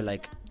down, you're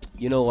like,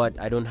 you know what?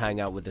 I don't hang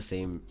out with the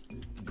same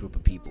group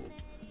of people.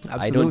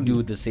 Absolutely. I don't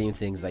do the same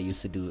things I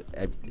used to do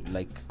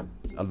like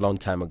a long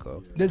time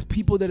ago. There's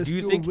people that are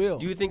still real.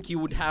 Do you think you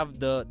would have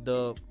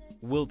the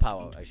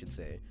willpower, I should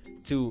say,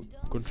 to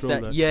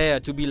control that? Yeah,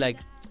 to be like,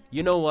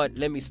 you know what?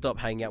 Let me stop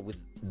hanging out with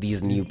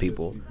these new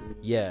people.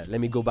 Yeah,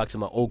 let me go back to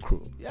my old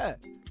crew. Yeah.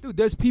 Dude,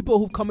 there's people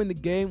who come in the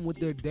game with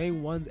their day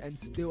ones and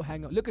still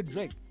hang out. Look at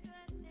Drake.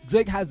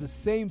 Drake has the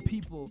same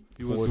people.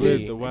 He was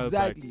with a while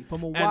exactly, back.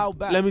 from a while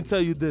back. Let me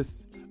tell you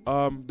this.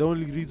 The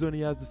only reason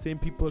he has the same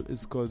people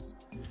is because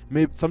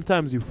maybe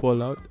sometimes you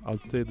fall out. I'll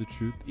say the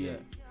truth. Yeah.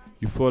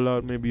 You fall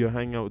out, maybe you're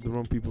hanging out with the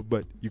wrong people,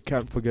 but you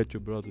can't forget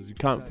your brothers. You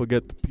can't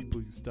forget the people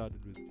you started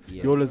with.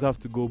 Yeah. You always have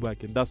to go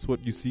back, and that's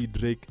what you see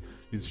Drake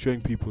is showing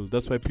people.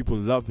 That's why people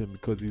love him,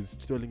 because he's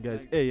telling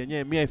guys, hey, and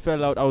yeah, me, I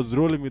fell out. I was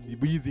rolling with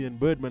Weezy and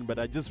Birdman, but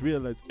I just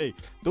realized, hey,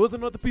 those are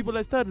not the people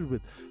I started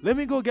with. Let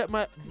me go get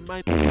my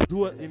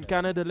tour in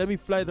Canada. Let me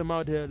fly them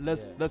out here.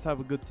 Let's have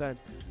a good time.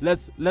 Let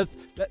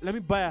me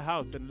buy a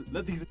house and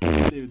let these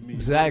stay with me.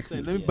 Exactly.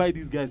 You know, let me buy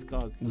these guys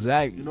cars.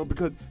 Exactly. You know,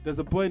 because there's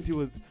a point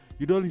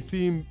you'd only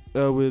see him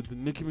with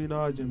Nicki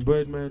Minaj and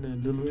Birdman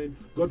and Lil Wayne.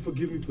 God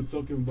forgive me for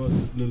talking about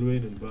Lil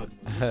Wayne and Bad.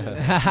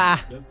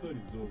 That story's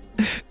over.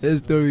 That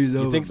story's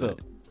over. You think so?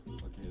 Okay,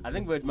 I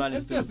think Birdman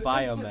is still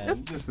fire, man.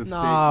 That's just a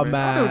nah, statement.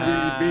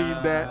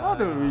 man. I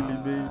don't really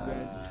mean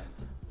that.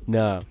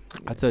 Nah.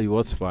 I tell you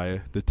what's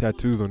fire. The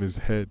tattoos on his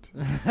head.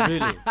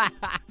 Really?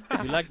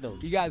 You like them?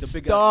 He got the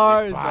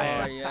stars.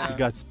 Fire, yeah. He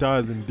got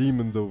stars and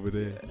demons over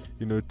there.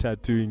 You know,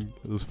 tattooing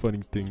those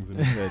funny things in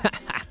his head.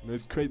 You know,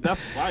 it's crazy.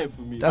 That's fire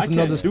for me. That's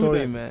another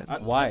story, man.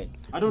 Why?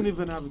 I don't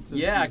even have a tattoo.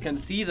 Yeah, I can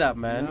see that,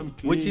 man.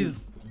 Yeah, which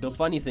is the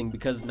funny thing,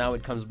 because now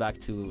it comes back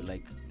to,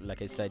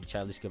 like I said,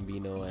 Childish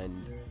Gambino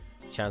and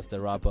Chance the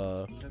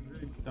Rapper.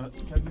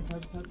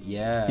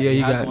 Yeah. Yeah,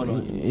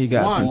 he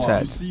got some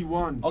tats. You see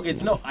one. Okay,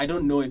 it's not. I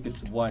don't know if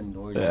it's one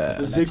or.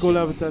 Does J. Cole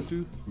have a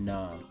tattoo?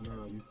 No.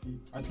 You see.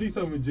 At least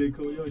I'm with J.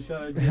 Cole. Yo,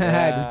 shout out.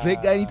 Does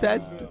Drake got any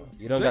tats?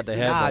 You don't got the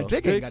hair. Nah, though.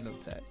 Drake ain't got no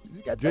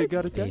tats. Drake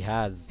got a tat? He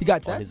has. He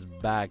got tats on his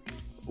back.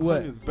 What?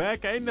 On his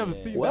back? I ain't never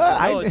seen what?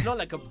 that. No, it's not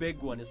like a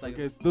big one. It's like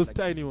it's those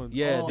tiny ones.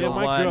 Yeah, yeah.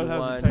 My girl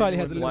has probably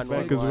has a little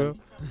back as well.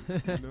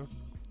 You know?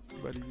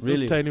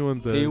 Really? Those tiny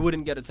ones. So you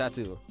wouldn't get a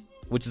tattoo,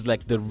 which is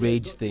like the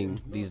rage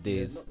thing these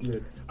days. Yeah.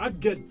 I'd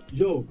get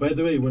by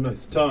the way, when I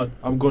start,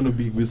 I'm gonna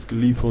be Wiz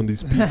Khalifa on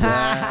these people.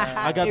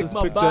 I got this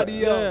picture.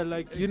 Yeah,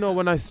 like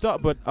when I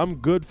start, but I'm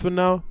good for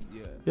now.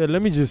 Yeah,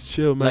 let me just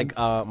chill, man. Like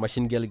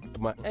Machine Gully,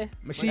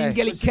 Machine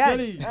Gully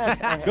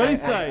Cat. Gully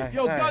side.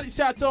 Yo, Gully,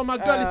 shout out to all my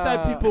Gully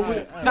side people.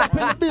 We're up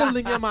in the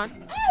building, yeah,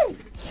 man.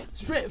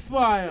 Straight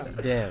fire.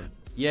 Damn.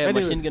 Yeah,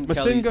 anyway,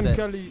 Machine Gun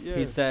Kelly. Yeah.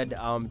 He said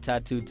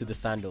tattooed to the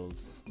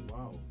sandals.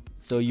 Wow.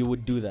 So you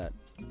would do that?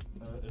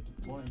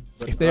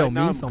 If they don't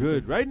mean something.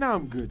 Good. Right now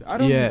I'm good. I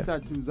don't need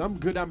tattoos. I'm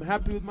good. I'm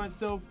happy with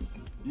myself.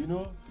 You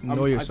know?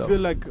 Know yourself. I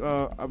feel like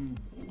I'm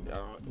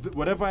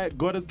whatever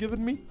God has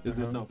given me is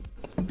enough.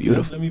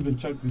 Beautiful. Let me even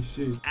check this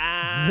shit.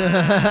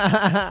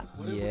 Yeah,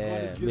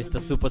 Mr.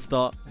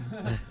 Superstar.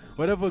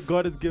 Whatever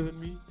God has given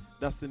me,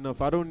 that's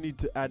enough. I don't need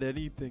to add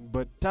anything.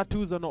 But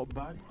tattoos are not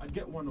bad. I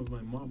get one of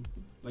my mom,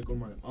 like on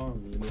my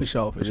arm. You know? For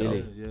sure.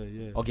 Really?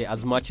 Yeah. Okay,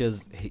 as much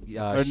as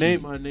her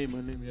name,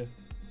 yeah.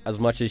 As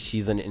much as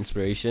she's an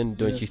inspiration,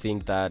 don't you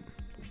think that?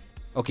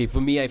 Okay, for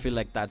me, I feel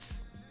like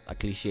that's a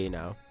cliche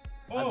now.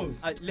 Oh,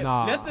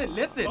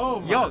 listen.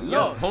 Oh,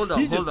 yo, hold up.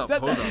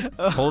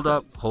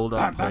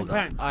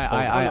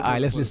 I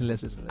let's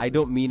listen. I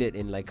don't mean it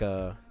in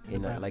a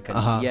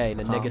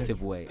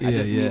negative way. I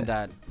just mean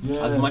that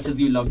as much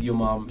as you love your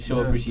mom,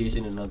 show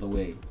appreciation in another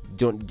way.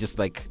 Don't just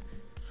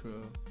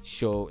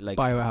show like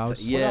buy her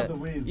house.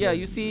 Yeah,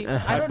 you see,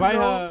 I buy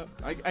her.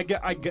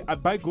 I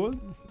buy gold.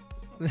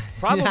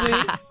 Probably.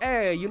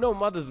 Hey,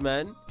 mothers,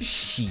 man.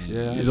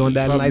 Yeah, he's on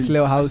that nice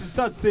little house.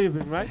 Start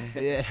saving, right?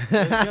 Yeah.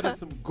 Get us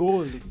some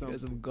gold or something. Get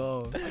some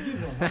gold.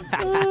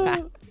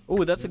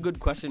 Oh, that's a good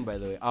question, by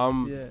the way.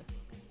 Yeah.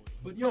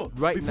 But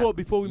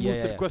before we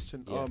move to the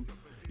question,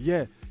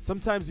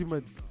 sometimes you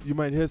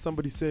might hear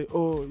somebody say,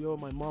 "Oh, yo,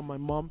 my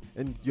mom,"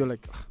 and you're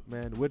like,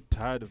 "Man, we're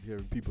tired of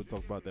hearing people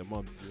talk about their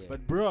moms." Yeah.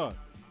 But bruh,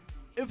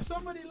 if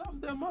somebody loves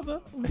their mother,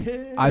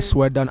 I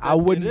swear down, I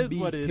wouldn't be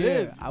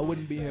here. I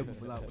wouldn't be here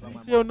without my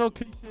mom. Yo, no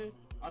cliche.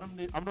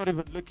 I'm not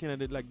even looking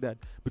at it like that,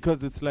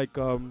 because it's like,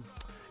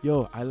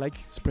 yo, I like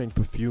spraying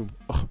perfume.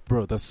 Oh,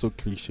 bro, that's so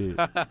cliche.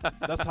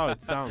 That's how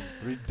it sounds.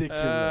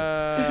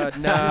 Ridiculous.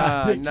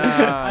 Nah.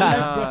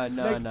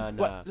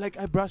 Like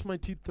I brush my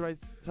teeth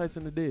thrice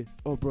in a day.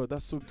 Oh, bro,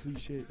 that's so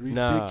cliche.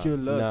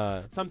 Ridiculous.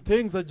 Nah. Some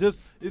things are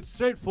just, it's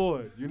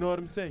straightforward. You know what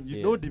I'm saying?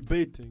 No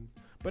debating.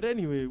 But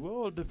anyway, we're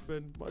all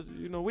different.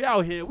 We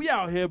out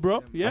here,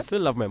 bro. Yeah. I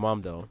still love my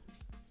mom though.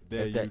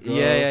 There you go.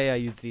 Yeah.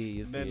 You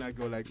see. Then I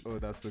go like, oh,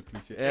 that's so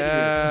cliche.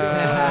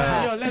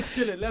 Yeah. Yo, let's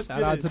kill it.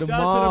 Shout out to the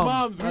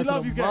moms. We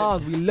love you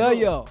guys. We love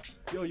y'all.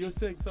 Yo, you're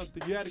saying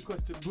something. You had a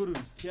question, Buru.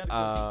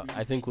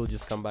 I think we'll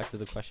just come back to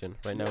the question.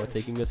 Right now, we're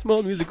taking a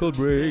small musical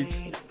break.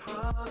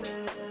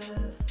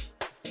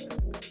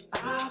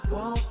 I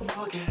won't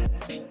forget.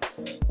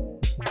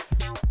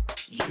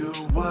 You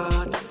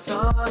were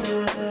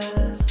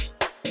dishonest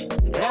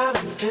ever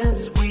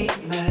since we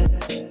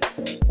met.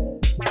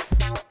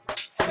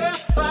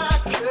 If I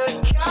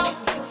could count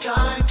the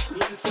times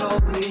you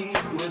told me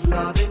with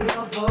love in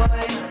your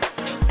voice,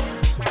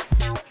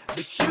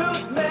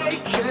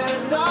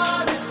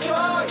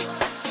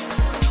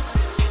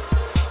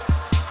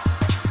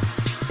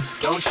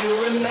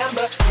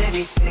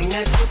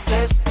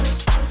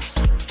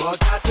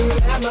 Forgotten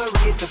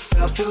memories that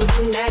fell through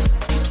the net.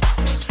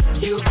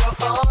 You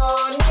go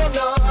on and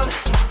on.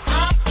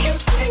 I can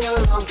sing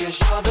along 'cause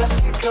you're the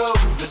echo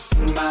that's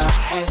in my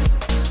head.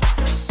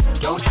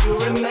 Don't you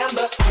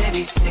remember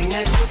anything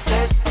that you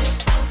said?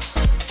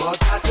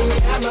 Forgotten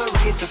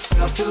memories that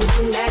fell through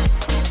the net.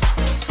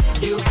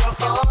 You go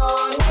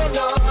on and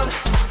on.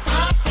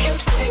 I can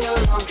sing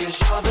along 'cause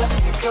you're the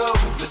echo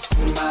that's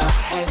in my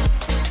head.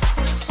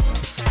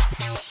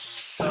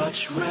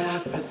 Such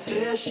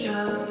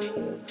repetition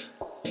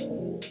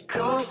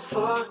cause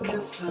for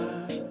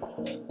concern.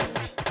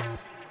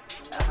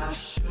 I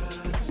should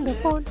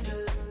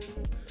listen.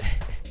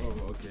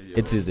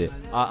 It's easy.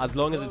 As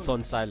long as it's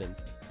on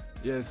silent.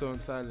 Yeah, it's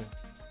on silent.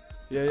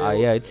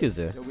 Yeah, it's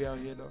easy. Yeah, we out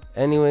here though.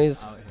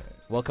 Anyways,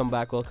 welcome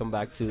back to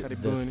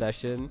the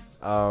session.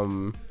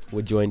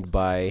 We're joined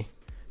by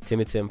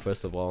Timmy Tim,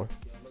 first of all.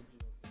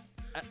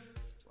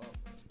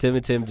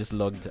 Timmy Tim just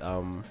logged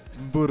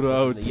Buru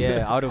out.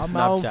 Yeah, out of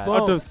Snapchat.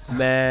 Out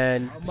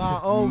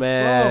of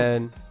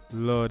man.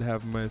 Lord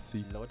have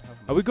mercy.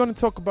 Are we gonna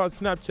talk about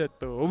Snapchat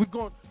though?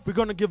 We're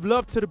gonna give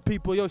love to the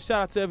people. Yo,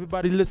 shout out to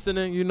everybody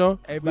listening, you know.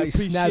 Everybody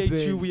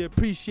We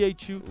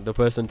appreciate you. The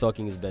person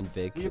talking is Ben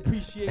Vic. We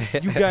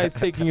appreciate you guys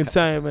taking your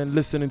time and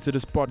listening to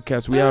this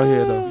podcast. We out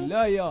here though.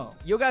 Love y'all.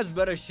 You guys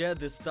better share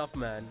this stuff,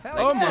 man.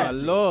 Oh my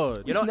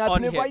Lord. You're not snapping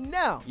on it here right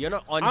now. You're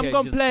not on I'm here.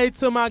 gonna play it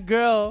to my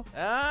girl.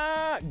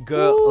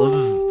 Girls.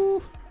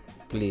 Ooh.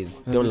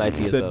 Please don't lie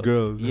to yourself.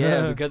 Girls.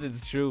 Yeah, because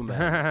it's true,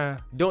 man.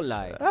 Don't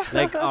lie.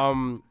 Like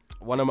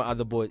one of my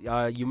other boys,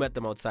 you met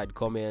them outside,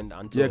 Come and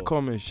Anto. Yeah,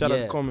 Come. Shout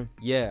out Come.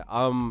 Yeah,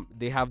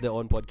 they have their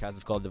own podcast.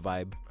 It's called The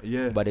Vibe.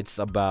 Yeah, but it's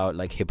about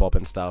like hip hop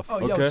and stuff. Oh,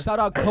 yo, shout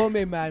out Come,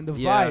 man. The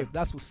Vibe.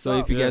 That's what's so up. So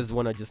if you guys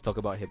want to just talk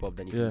about hip hop,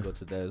 then you can go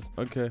to theirs.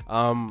 Okay.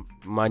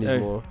 Mine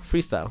is more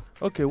freestyle.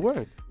 Okay,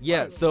 word.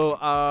 Yeah. So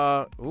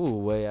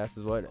wait, ask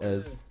is what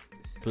is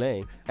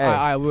playing.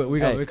 Hey. We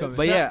coming.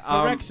 But yeah,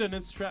 correction,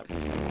 it's trap.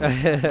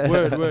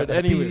 word.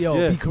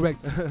 Anyway, be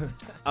correct.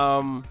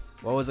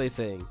 What was I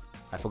saying?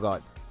 I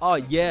forgot. Oh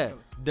yeah,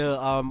 the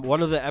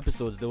one of the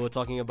episodes they were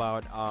talking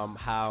about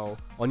how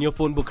on your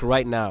phone book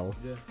right now,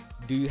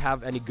 do you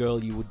have any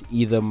girl you would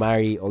either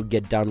marry or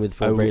get down with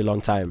for a very long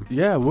time?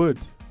 Yeah, I would.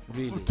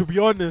 Really? To be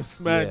honest,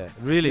 man. Yeah,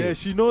 really? Yeah,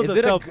 she knows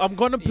herself. I'm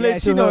gonna play to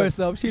she her. knows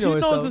herself. She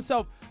knows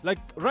herself. Like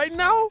right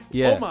now?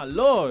 Yeah. Oh my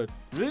Lord.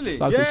 Really?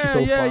 Sounds like she's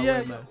so far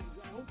away, man.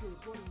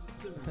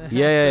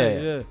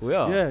 Yeah. We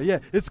are. Yeah.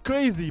 It's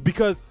crazy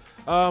because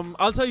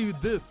I'll tell you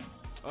this.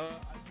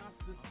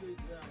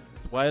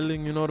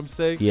 Smiling, you know what I'm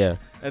saying? Yeah.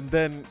 And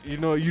then, you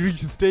know, you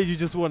reach a stage you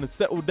just want to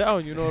settle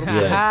down, you know what I'm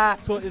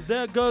saying? So is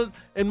there a girl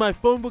in my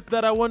phone book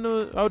that I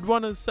would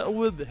wanna settle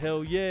with?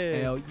 Hell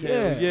yeah.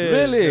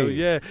 Really? Hell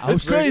yeah.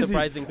 It's crazy.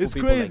 Surprising for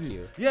people crazy. like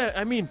you. Yeah,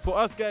 I mean, for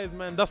us guys,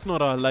 man, that's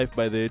not our life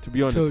by the way, to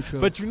be honest. True.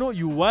 But you know,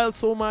 you wild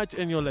so much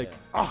and you're like,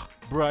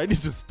 bro, I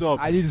need to stop.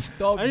 I need to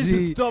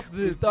stop this.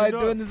 We started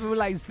doing this when we were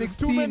like 16. There's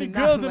too many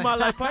girls in my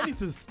life. I need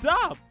to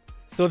stop.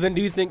 So then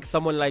do you think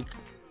someone like,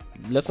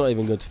 let's not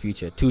even go to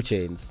Future, 2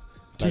 Chainz.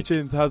 2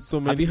 Chainz has so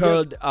many. Have you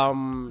heard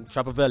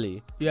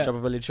Trappavelli? Yeah.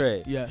 Trappavelli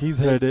Trey? Yeah. He's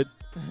heard it.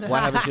 Why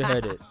haven't you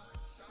heard it?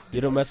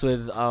 You don't mess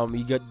with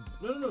you get.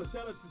 No.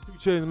 Shout out to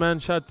 2 Chainz, man.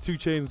 Shout out to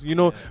 2 Chainz. You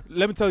know,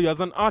 let me tell you, as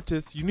an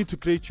artist, you need to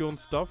create your own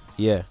stuff.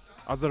 Yeah.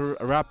 As a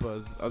rapper,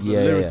 as a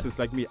lyricist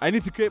like me, I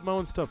need to create my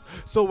own stuff.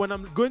 So when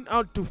I'm going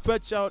out to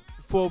fetch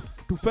for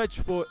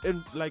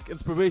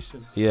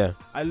inspiration,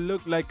 I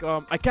look like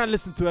I can't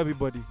listen to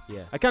everybody.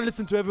 Yeah. I can't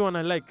listen to everyone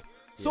I like.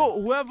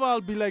 So whoever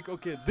I'll be like,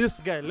 okay, this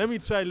guy, let me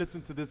try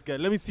listen to this guy.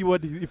 Let me see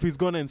if he's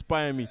gonna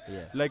inspire me.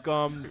 Yeah. Like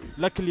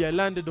luckily I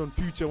landed on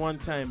Future one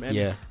time,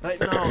 and right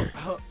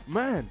now,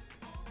 man,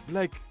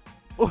 like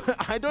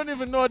I don't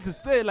even know what to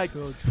say. Like,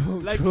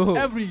 true.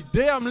 Every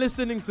day I'm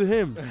listening to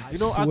him. You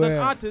know, as an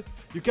artist,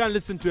 you can't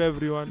listen to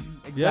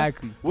everyone.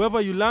 Exactly. Yeah?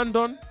 Whoever you land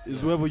on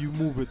is whoever you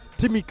move with.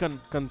 Timmy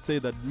can say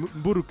that.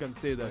 Mburu can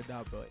say that.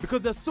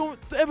 Because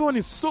everyone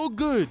is so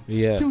good.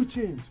 Yeah. 2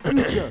 Chainz,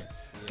 Future,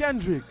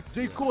 Kendrick,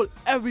 J. Cole,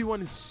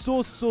 everyone is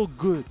so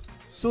good.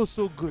 So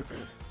good.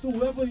 So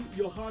whoever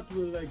your heart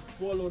will like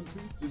fall onto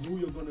is who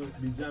you're gonna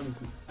be jamming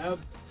to.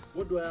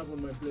 What do I have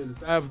on my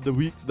playlist? I have the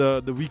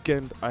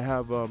Weeknd. I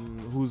have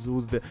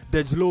who's there?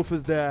 Dej Loaf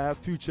is there. I have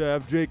Future. I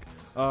have Drake.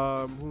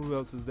 Who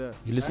else is there?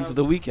 You listen to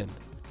The Weeknd?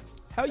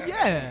 Hell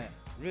yeah.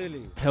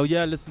 Really? Hell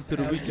yeah, listen to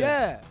The Weeknd.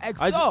 Yeah,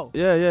 EXO.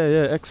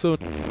 Yeah,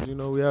 EXO. You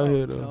know, we out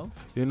here though.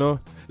 You know?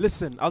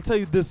 Listen, I'll tell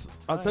you this.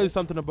 I'll tell you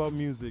something about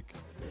music.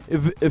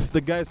 If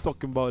the guy's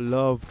talking about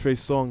love, Trey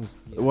Songz,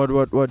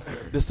 what?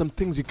 There's some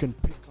things you can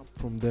pick up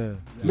from there.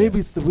 Yeah. Maybe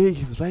it's the way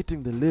he's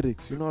writing the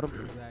lyrics, you know what I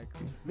mean?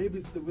 Exactly. Maybe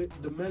it's the way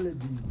the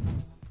melodies,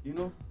 you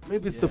know?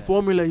 Maybe it's the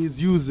formula he's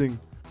using.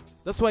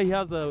 That's why he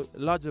has a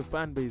larger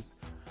fan base.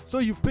 So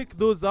you pick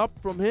those up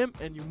from him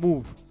and you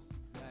move.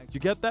 You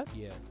get that?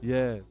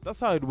 Yeah.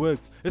 That's how it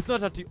works. It's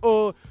not that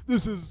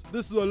this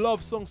is a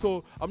love song,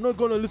 so I'm not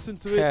gonna listen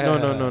to it.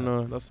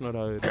 No. That's not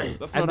how it is.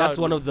 That's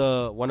one of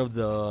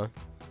the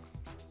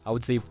I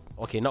would say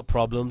okay, not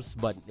problems,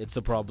 but it's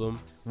a problem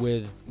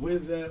with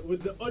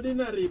the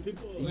ordinary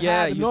people.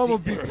 Yeah, the you normal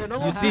see,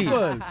 people. You see,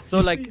 so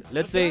You like, see,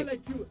 let's a say guy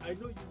like you, I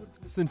know you would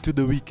listen to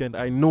The Weeknd.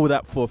 I know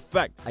that for a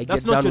fact. I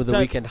That's get not down your with The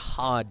type. Weeknd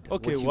hard.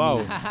 Okay, what you wow.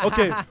 mean?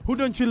 Okay, who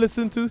don't you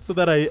listen to so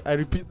that I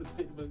repeat the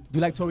statements? Do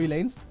you like Tory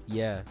Lanez?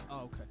 Yeah.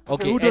 Oh, okay.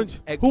 Okay, who don't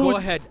you- who go would-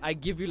 ahead. I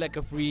give you like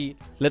a free,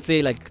 let's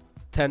say like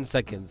 10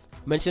 seconds.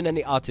 Mention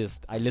any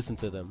artist. I listen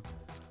to them.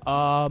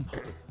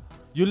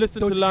 You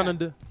listen to Doja Lana Cat.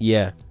 Del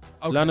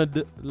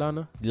Okay.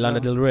 Lana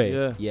Del Rey.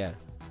 Yeah. Yeah.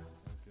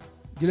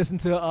 You listen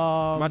to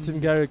Martin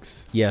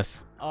Garrix.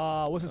 Yes.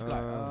 what's this guy?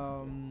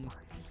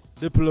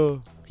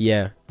 Diplo.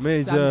 Yeah.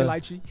 Major. Sam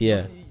Galaichi.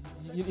 Yeah.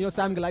 You know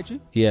Sam Galaichi?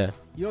 Yeah.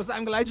 You know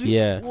Sam Galaichi?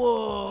 Yeah.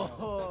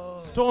 Whoa.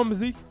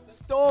 Stormzy.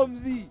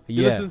 Stormzy.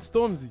 You Yeah. listen to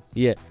Stormzy.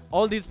 Yeah.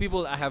 All these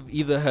people I have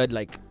either heard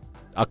like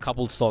a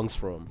couple songs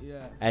from,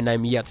 Yeah. and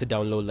I'm yet to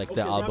download like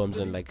their albums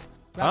and like.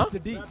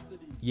 Rhapsody.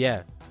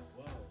 Yeah.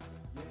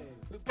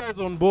 This guy's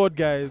on board,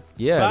 guys.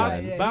 Yeah,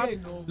 Baz, man.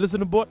 Baz. Listen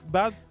to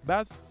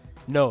Baz.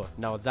 No,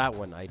 now that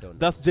one I don't know.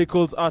 That's J.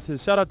 Cole's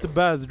artist. Shout out to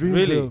Baz. Dreamville.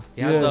 Really?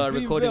 He has Yeah. a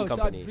recording Dreamville, shout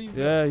company. Dreamville.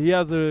 Yeah, he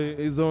has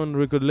his own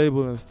record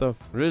label and stuff.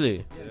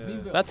 Really?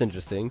 Dreamville. That's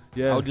interesting.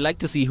 Yeah. I would like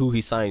to see who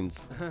he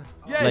signs.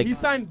 Yeah, Like- he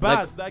signed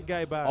Baz, like that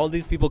guy Baz. All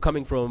these people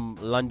coming from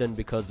London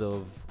because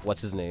of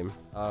what's his name?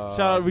 Shout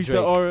out Rita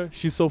Drake. Ora.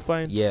 She's so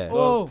fine. Yeah.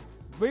 Oh,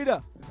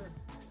 Rita.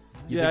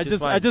 You Yeah, think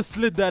she's I fine? just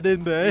slid that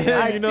in there.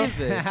 Yeah, you know. I sees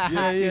it.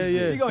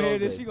 Yeah. She gonna hear all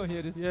this. good. She gonna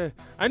hear this. Yeah,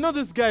 I know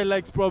this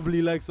guy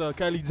probably likes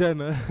Kylie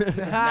Jenner.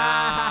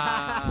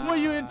 Nah. Who are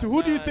you into?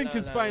 Who do you think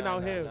is fine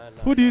out here?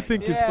 nah. Who do you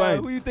think is Yeah, fine?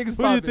 who you think is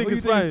Who do you poppin'? think Who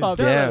is you think is fine?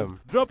 poppin'? Tell us. Damn.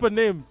 Drop a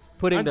name.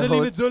 Putting the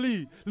Angelina host.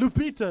 Jolie,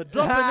 Lupita.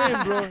 Drop a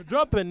name, bro.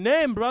 Drop a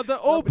name, brother.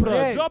 Oprah.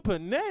 name. Drop a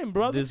name,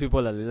 brother. These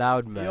people are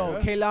loud, man. Yo,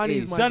 Kehlani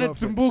is my Janet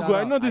girlfriend. Mbugo. Shout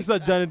I know out. this is a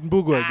Janet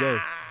Mbugo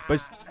guy,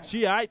 but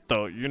she I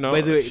thought, you know.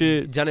 By the way,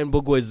 she, Janet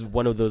Mbugo is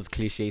one of those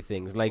cliche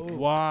things. Like,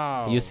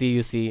 wow. you see.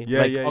 Yeah,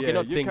 like, yeah, okay, yeah.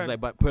 not You things can't-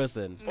 like, but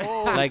person.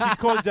 Oh, Like- she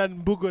called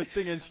Janet Mbugo a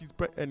thing and she's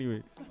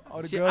anyway.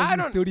 All the Shit, girls I in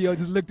the don't- studio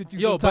just looked at you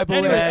Yo, some type but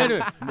of way.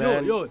 anyway,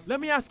 Man. yo, let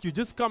me ask you.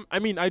 Just come. I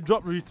mean, I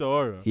dropped Rita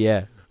Ora.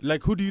 Yeah.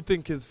 Like, who do you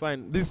think is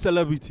fine? These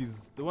celebrities,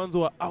 the ones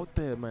who are out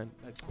there, man.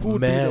 Like, who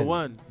would be the Man,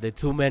 one? There are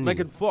too many.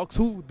 Megan Fox.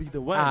 Who would be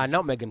the one?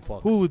 Not Megan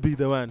Fox. Who would be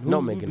the one? Who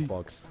Not would Megan be-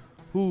 Fox.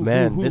 Who?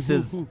 Man, who, this who,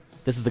 is who?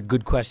 this is a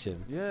good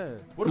question. Yeah.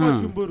 What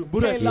about you, Mburu?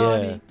 Mburu?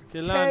 Kehlani.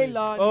 Kehlani.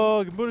 Kehlani.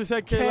 Oh, Mburu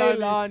said Kehlani.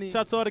 Kehlani.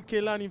 Shouts to all the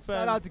Kehlani fans.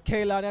 Shout out to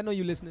Kehlani. I know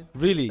you listening.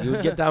 Really, you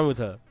would get down with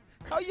her.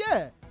 Hell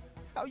yeah.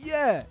 Hell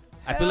yeah.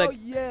 I feel Hell like-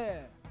 yeah.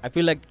 I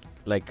feel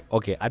like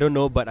okay, I don't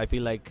know, but I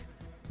feel like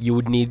you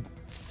would need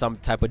some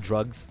type of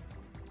drugs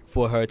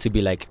for her to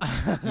be like,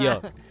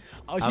 yo,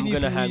 Oh, she I'm needs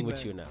gonna some hang weed,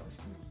 with man. you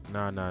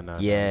now. Nah.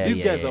 Yeah, These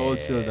yeah, guys yeah, are all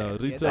yeah, chill yeah. now.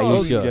 Rita, Are you all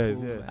these sure?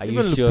 guys, yeah. Are you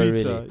Even sure, Lupita,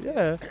 really?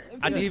 Yeah.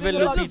 And Yeah, even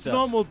they're not That's Lupita.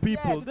 normal Yeah,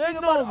 people. the They're thing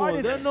about normal.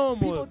 artists, They're normal.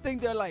 People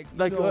think they're like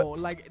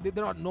Like,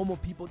 they're not normal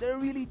people. They're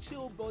really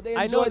chill, bro. They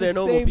I enjoy know the they're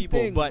normal same people,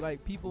 things, but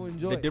like people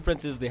enjoy. The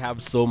difference is they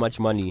have so much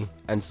money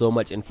and so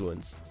much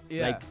influence.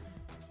 Yeah. Like,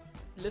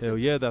 Hell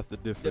yeah, that's the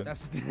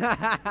difference.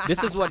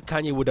 this is what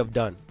Kanye would have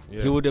done.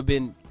 Yeah. He would have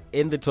been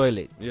in the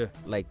toilet. Yeah.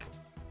 Like,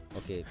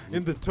 okay.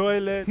 In the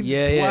toilet.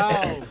 Yeah.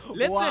 Wow.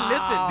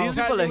 Listen. These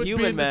people Kanye are would be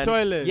human, in the man.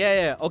 toilet.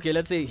 Yeah. Okay,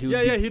 let's say he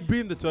would Yeah, be, he'd be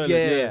in the toilet.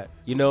 yeah.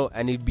 You know,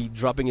 and he'd be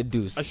dropping a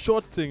deuce. A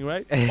short thing,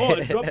 right? Oh,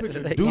 dropping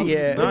a deuce.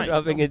 Yeah, Nice.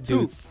 dropping a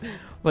deuce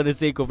for the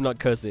sake of not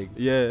cursing.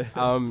 Yeah.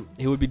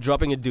 He would be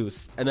dropping a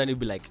deuce, and then he'd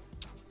be like,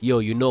 "Yo,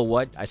 you know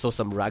what? I saw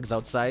some rags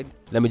outside.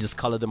 Let me just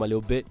color them a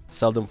little bit,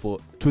 sell them for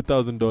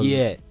 $2,000.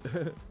 yeah."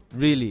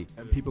 Really,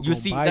 And people you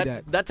gon' see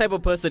buy that type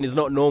of person is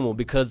not normal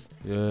because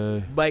Yeah.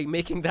 by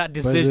making that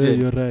yeah, decision,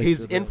 you're right, he's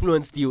you're right.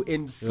 influenced you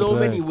in so You're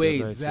many right, ways.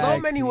 you're right. So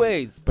many Exactly.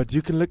 ways. But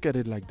you can look at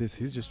it like this.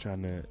 He's just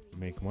trying to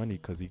make money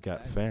because he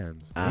got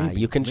fans. Maybe,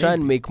 You can try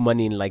and maybe. make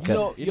money in like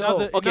Yo, In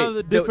other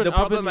okay. different The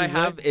problem I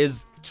avenues, have right?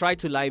 is try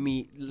to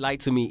lie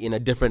to me in a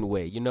different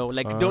way. You know,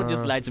 like don't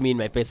just lie to me in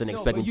my face and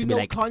expect me but you to be know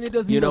like, Kanye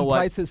doesn't you even know what?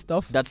 price his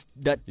stuff. That's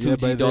that Yeah,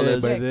 $2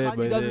 dollars. by there, Kanye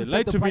by doesn't there. set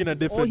Like the to me in a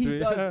prices. All different he way.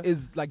 does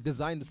is like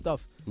design the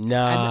stuff.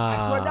 Nah. And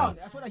I swear down.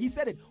 He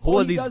said it. Who All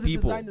are he these does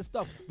people? Is design the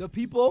stuff. The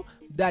people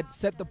that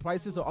set the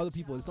prices are other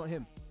people. It's not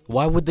him.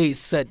 Why would they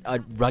set a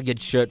rugged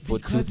shirt for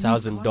Because he's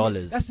 $2,000?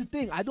 Kanye. That's the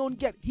thing. I don't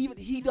get.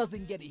 He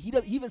doesn't get it.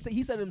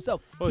 He said it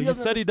himself. Oh, he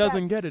doesn't said he understand.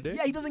 doesn't get it, eh?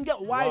 Yeah, he doesn't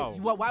get why.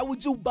 Wow. Why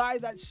would you buy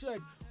that shirt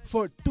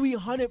for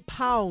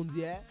 £300?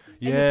 Yeah.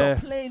 And Yeah.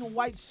 it's a plain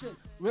white shirt,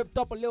 ripped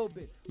up a little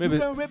bit. Maybe you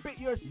can rip it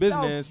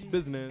yourself.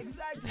 business.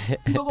 Exactly.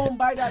 People gonna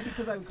buy that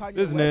because I'm Kanye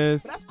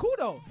Business. West. But that's cool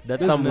though.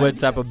 That's some weird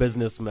type of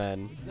business,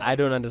 man. I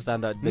don't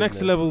understand that business.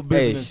 Next level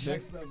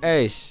business.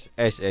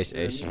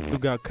 Eish. You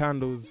got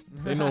candles.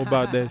 They know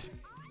about that.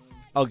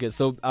 Okay,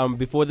 so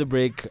before the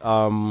break,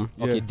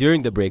 Yeah.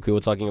 during the break we were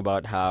talking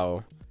about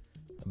how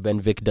Ben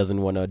Vic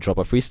doesn't want to drop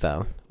a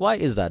freestyle. Why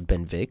is that,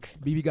 Ben Vic?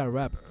 BB got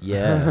rap.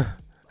 Yeah.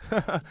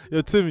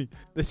 Yo, Timmy,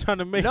 they're trying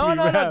to make No, me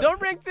rap. don't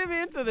bring Timmy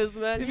into this,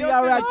 man. Timmy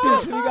got rap too.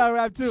 Timmy got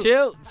rap too.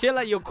 Chill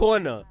at your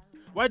corner.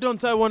 Why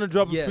don't I want to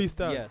drop Yes, a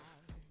freestyle?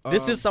 yes.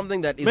 This is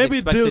something that is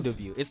expected of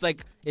you. It's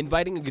like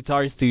inviting a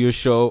guitarist to your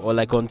show or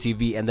like on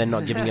TV and then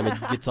not giving him a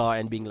guitar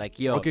and being like,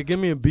 yo. Okay, give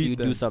me a beat. So you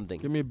do something.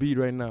 Give me a beat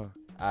right now.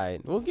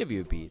 Alright, we'll give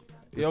you a beat.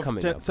 It's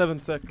coming up.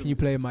 7 seconds. Can you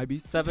play my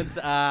beat?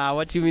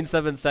 What you mean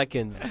 7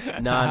 seconds?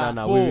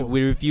 No.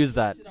 We refuse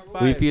that.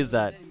 5, we refuse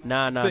that.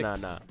 Nah.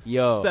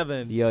 Yo.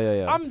 7.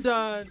 Yo. I'm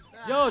done.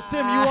 Yo,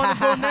 Tim, you want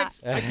to go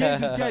next? I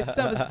gave these guys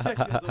 7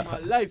 seconds of my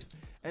life,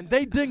 and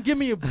they didn't give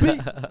me a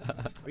beat.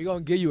 We're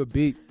going to give you a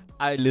beat.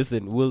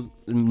 Listen, we'll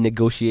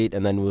negotiate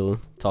and then we'll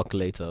talk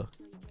later.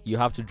 You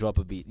have to drop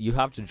a beat. You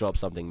have to drop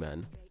something,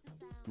 man.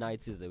 Nah,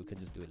 it is that we can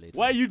just do it later.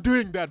 Why are you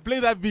doing that? Play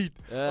that beat.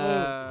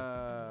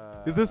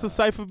 Is this the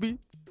Cypher beat?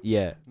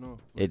 Yeah. No.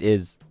 It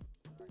is.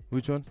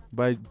 Which one?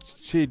 By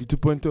Shady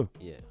 2.0?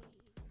 Yeah.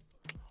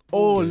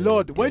 Oh,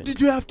 Lord. Why did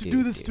you have to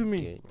do this to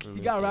me?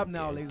 You got to rap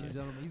now, ladies and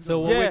gentlemen. So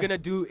what we're going to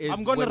do is...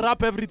 I'm going to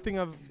rap everything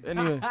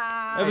anyway.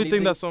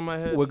 Everything that's on my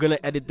head. We're going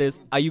to edit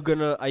this. Are you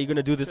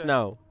gonna do this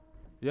now?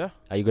 Yeah.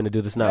 Are you gonna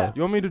do this now?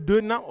 You want me to do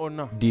it now or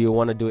no? Do you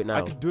want to do it now?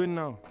 I can do it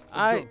now.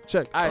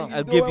 Check.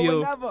 I'll give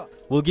you.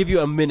 We'll give you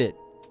a minute.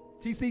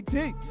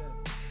 TCT.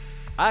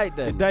 Alright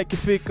then. Dai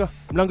kifika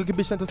mlango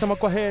kibisha nitasema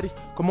kwa heri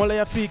kwa mola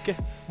yafike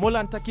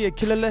mola nitakie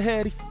kila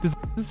laheri.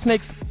 This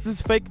snakes, this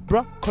is fake,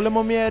 bro. Call him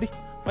Omieri.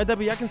 My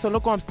W, I can so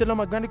local, I'm still on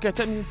my grind. You can't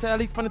tell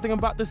me. Funny thing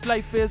about this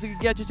life is you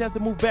get your chance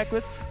to move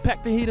backwards,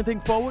 pack the heat and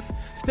think forward.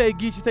 Stay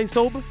geeky, stay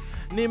sober.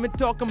 Name it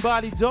talking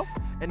body Joe.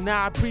 And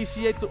now I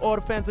appreciate to all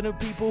the fans and the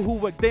people who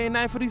work day and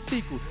night for the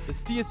sequel.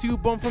 It's TSU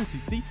born from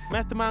CT.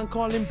 Mastermind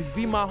calling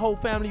BV. My whole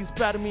family is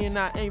proud of me and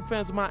I ain't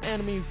friends with my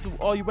enemies. To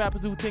all you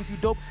rappers who think you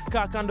dope,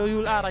 Kakando,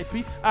 you'll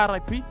RIP.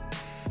 RIP.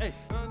 Hey.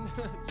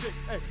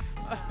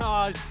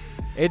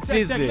 It's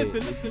easy.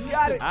 Listen.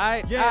 Got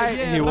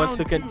it. He wants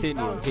to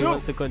continue. He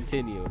wants to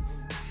continue.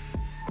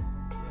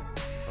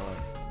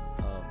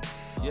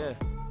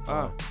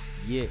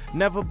 Yeah.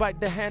 Never bite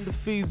the hand that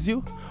feeds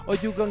you, or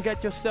you gon'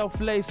 get yourself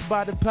laced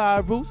by the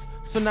power rules.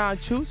 So now I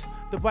choose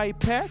the right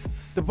path,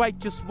 the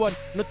righteous one,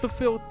 not the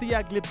filthy,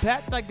 ugly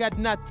path. I got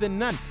nothing,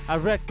 none. I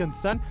reckon,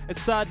 son,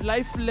 it's hard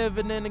life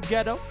living in a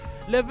ghetto,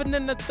 living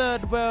in a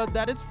third world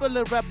that is full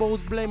of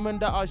rebels blaming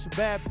the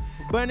Al-Shabaab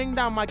for burning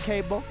down my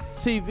cable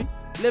TV.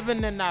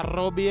 Living in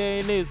Nairobi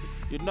ain't easy,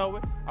 you know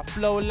it. I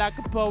flow like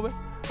a poet.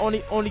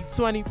 Only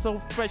 20, so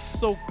fresh,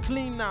 so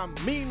clean. I'm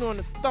mean on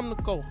the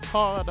stomach, go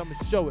hard. I'ma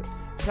show it.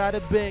 Proud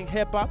of being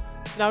hip-hop.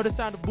 Now the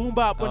sound of boom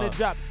bop when it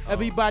drop.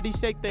 Everybody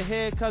shake their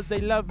head cause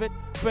they love it.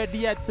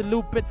 Freddie had to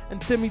loop it.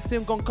 And Tim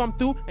gon' come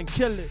through and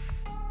kill it.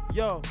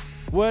 Yo,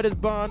 word is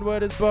bond.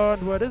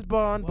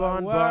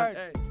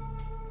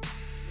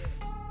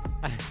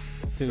 Hey.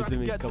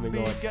 Timmy's coming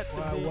on.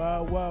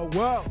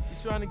 Wow.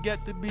 He's trying to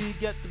get the B.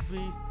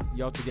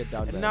 You have to get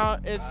down there. And now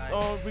it's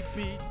all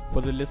repeat. For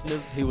the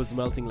listeners, he was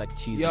melting like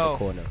cheese in the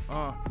corner.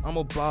 I'm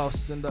a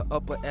boss in the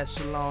upper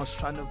echelons,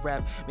 trying to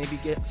rap, maybe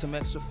get some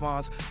extra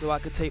funds so I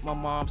could take my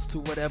moms to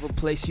whatever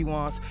place she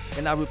wants.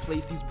 And I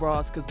replace these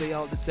bras cause they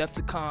all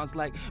Decepticons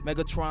like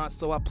Megatron,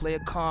 so I play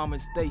it calm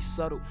and stay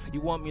subtle. You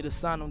want me to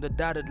sign on the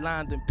dotted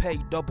line, then pay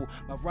double.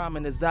 My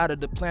rhyming is out of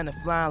the planet,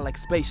 flying like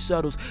space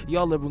shuttles.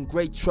 Y'all are in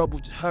great trouble,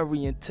 just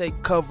hurry and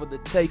take cover. The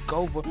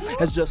takeover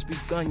has just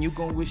begun, you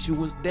gon' wish you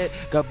was dead.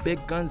 Got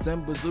big guns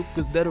and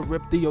bazookas that'll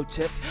rip through your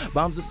chest.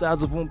 Bombs the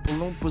size of Oompa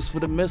Loompas for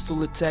the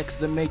missile attacks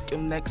that make your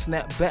neck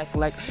snap back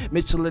like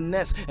Mitchell and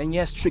Ness. And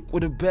yes, trick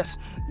with the best.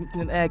 You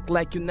can act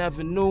like you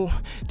never knew.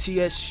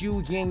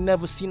 TSU, you ain't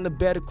never seen a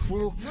better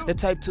crew. The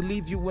type to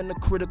leave you in a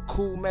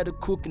critical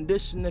medical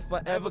condition if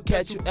I ever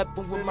catch you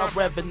effing with my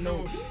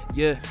revenue.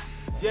 Yeah.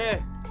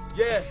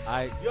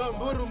 Yo,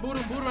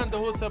 Mburu and the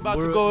host are about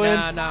to go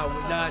in. Nah,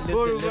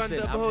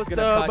 listen. I'm just gonna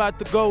cut. About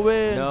to go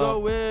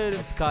in.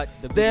 It's cut.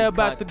 They're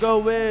about to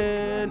go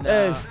in.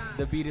 Nah,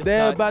 the beat is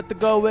They're cut. about to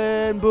go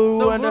in.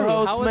 Boo and the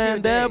host,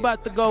 man. They're day?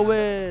 about to go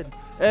in.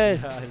 Hey,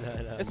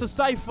 No. it's a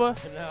cypher.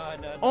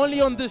 No.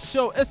 Only on this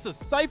show. It's a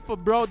cypher,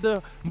 bro.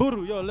 The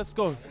Mburu, yo, let's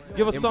go.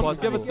 Give us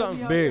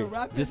something. Beer.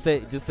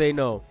 Just say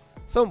no.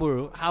 So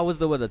Mburu, how was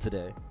the weather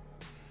today?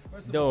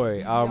 Don't worry.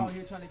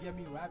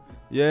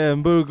 Yeah,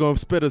 Mburu gonna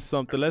spit us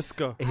something. Let's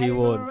go. He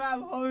won't.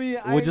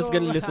 We're just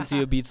gonna listen to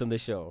your beats on the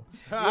show.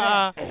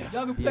 Y'all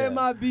can play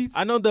my beats.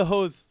 I know the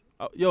host.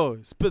 Yo,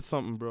 spit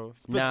something, bro.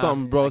 Spit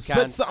something, bro.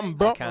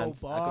 I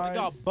can't. I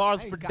got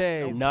bars for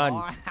days.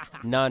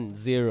 None.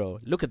 Zero.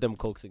 Look at them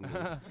coaxing me.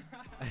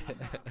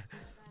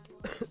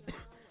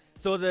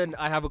 So then,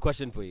 I have a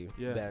question for you,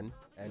 Ben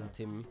and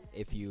Tim,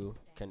 if you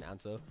can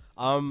answer.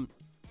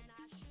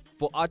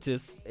 For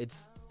artists,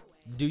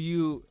 do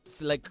you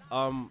like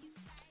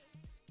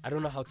I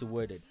don't know how to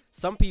word it.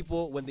 Some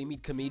people, when they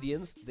meet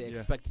comedians, they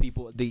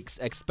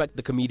expect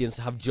the comedians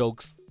to have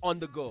jokes on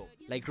the go,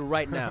 like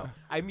right now.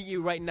 I meet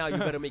you right now, you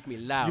better make me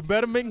laugh. You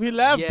better make me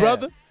laugh,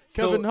 brother.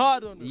 Kevin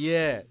Hart on it.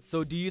 Yeah.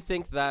 So do you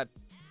think that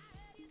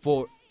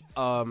for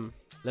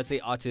let's say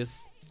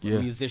artists,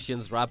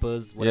 musicians,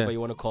 rappers, whatever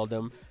you want to call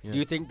them, do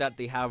you think that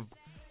they have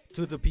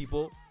to the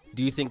people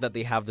do you think that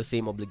they have the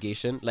same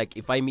obligation? Like,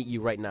 if I meet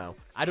you right now,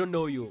 I don't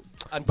know you.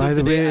 Until By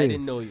the today, way, I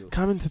didn't know you.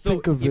 Coming to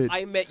think of it, if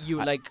I met you,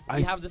 like,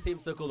 we have the same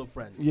circle of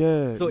friends.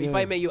 Yeah. So if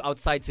I met you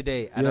outside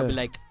today, and I'll be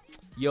Yeah. like,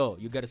 yo,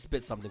 you gotta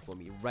spit something for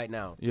me right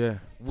now. Yeah.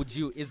 Would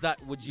you?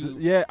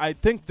 Yeah, I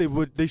think they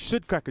would. They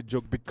should crack a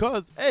joke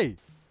because, hey,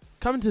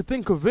 coming to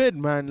think of it,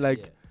 man,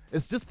 like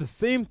it's just the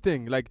same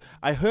thing. Like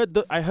I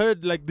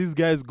heard like these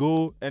guys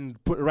go and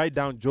write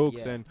down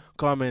jokes and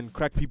come and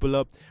crack people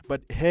up.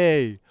 But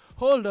hey,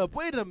 hold up,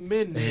 wait a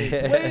minute.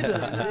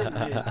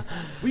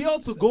 We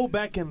also go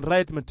back and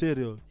write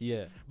material.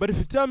 Yeah. But if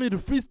you tell me to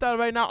freestyle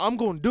right now, I'm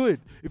gonna do it.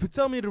 If you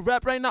tell me to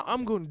rap right now,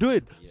 I'm gonna do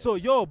it. So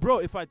yo, bro,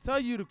 if I tell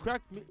you to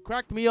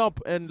crack me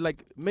up and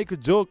like make a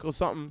joke or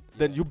something,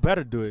 then you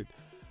better do it.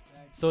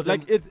 So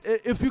like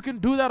if you can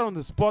do that on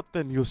the spot,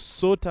 then you're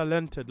so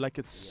talented. Like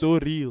it's so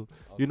real.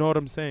 You know what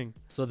I'm saying?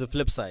 So the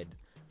flip side,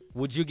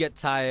 would you get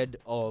tired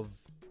of?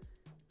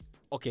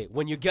 Okay,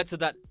 when you get to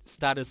that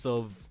status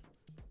of,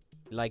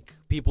 like,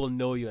 people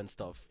know you and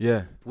stuff.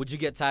 Yeah. Would you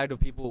get tired of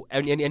people?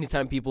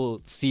 Anytime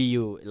people see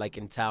you like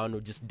in town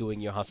or just doing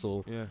your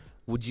hustle. Yeah.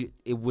 Would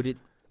it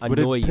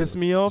annoy Would it piss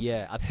me off?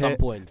 Yeah, at some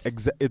point.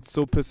 It's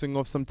so pissing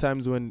off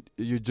sometimes when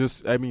you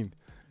just. I mean.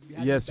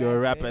 Yes, you're a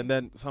rapper, and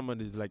then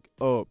someone is like,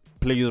 "Oh,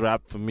 please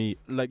rap for me."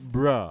 Like,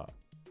 bruh,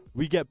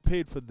 we get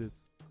paid for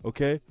this,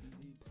 okay?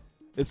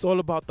 It's all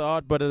about the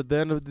art, but at the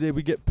end of the day,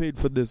 we get paid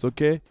for this,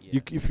 okay?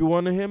 Yeah. If you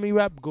want to hear me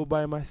rap, go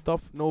buy my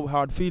stuff. No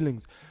hard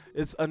feelings.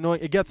 It's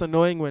annoying. It gets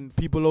annoying when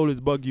people always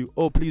bug you.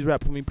 "Oh, please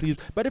rap for me, please."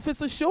 But if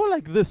it's a show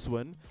like this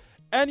one,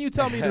 and you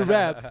tell me to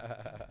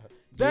rap.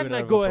 Then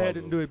I go ahead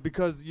and do it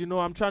because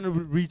I'm trying to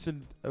reach a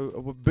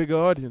bigger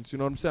audience. You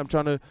know what I'm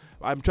saying?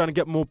 I'm trying to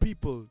get more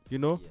people.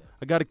 Yeah.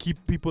 I gotta keep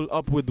people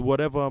up with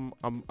whatever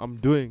I'm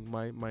doing.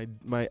 My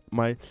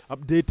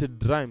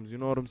updated rhymes. You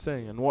know what I'm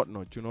saying, and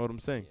whatnot. You know what I'm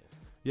saying?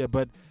 Yeah.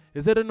 But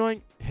is it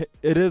annoying?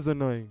 It is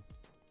annoying.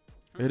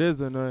 It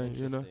is annoying.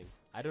 You know.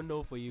 I don't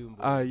know for you.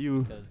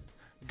 You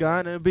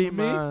gonna be me?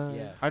 mine.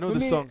 Yeah. I know the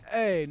song.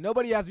 Hey,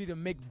 nobody asked me to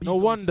make beats. No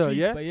on Wonder, the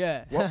street, yeah? But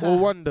yeah. Oh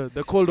Wonder.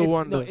 They're called The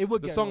Wonder. No, it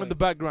would the get song annoying. in the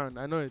background.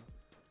 I know it.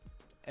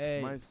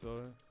 Hey. My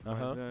soul.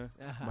 Uh-huh.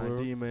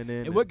 My demon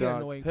in It would the get dark.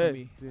 annoying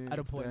Hey. for me at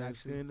a point,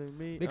 actually.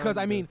 Me Because,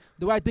 I mean,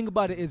 the way I think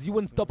about it is you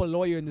wouldn't stop a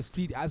lawyer in the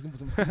street asking for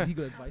some free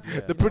legal advice.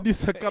 The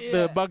producer cut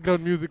the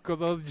background music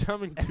because I was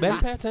jamming too. Ben,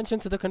 pay attention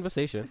to the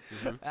conversation.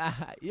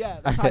 Yeah,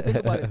 that's how I think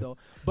about it, though.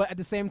 But at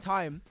the same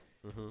time,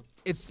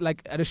 it's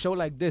like at a show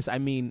like this, I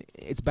mean,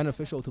 it's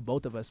beneficial to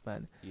both of us,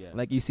 man. Yeah.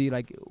 Like, you see,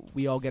 like,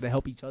 we all get to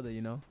help each other,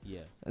 you know?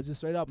 Yeah. That's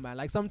just straight up, man.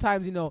 Like,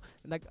 sometimes,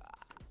 like,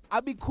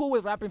 I'd be cool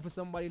with rapping for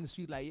somebody in the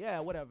street, like, yeah,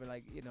 whatever,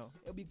 like, it'll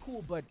be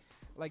cool, but,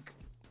 like,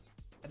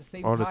 at the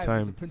same All the time, time.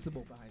 there's a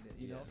principle behind it,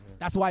 you know?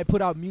 That's why I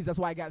put out music, that's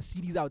why I got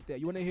CDs out there.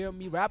 You want to hear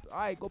me rap? All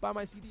right, go buy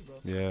my CD, bro.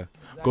 Yeah.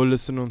 Exactly. Go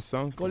listen on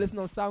SoundCloud. Go listen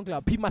on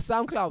SoundCloud. Peep my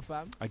SoundCloud,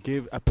 fam. I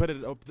put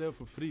it up there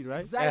for free,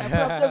 right? Exactly. I put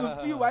it up there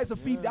for free, right? It's a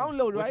free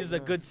download, right? Which is a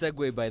good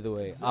segue, by the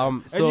way.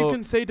 And you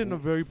can say it in a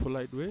very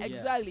polite way.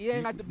 Exactly. It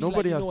ain't got to be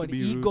Nobody like, has to an be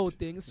ego rude.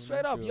 thing.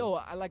 Straight up, yo,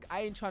 I'm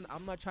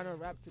not trying to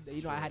rap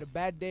today. I had a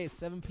bad day. It's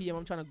 7 p.m.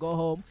 I'm trying to go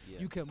home. Yeah.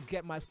 You can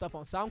get my stuff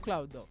on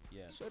SoundCloud, though.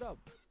 Yeah. Straight up.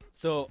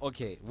 So,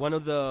 okay, one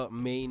of the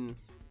main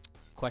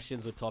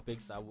questions or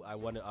topics I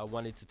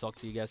wanted to talk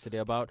to you guys today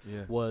about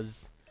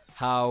was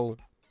how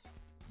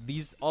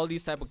all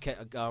these type of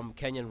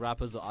Kenyan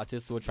rappers or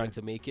artists who are trying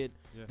to make it,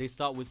 they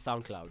start with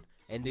SoundCloud.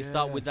 And they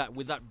start with that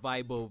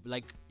vibe of,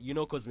 like,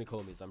 Cosmic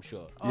Homies, I'm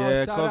sure.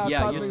 Yeah, Cosmic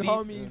you see,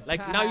 Homies.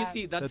 like, now you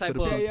see that type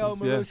of Teo,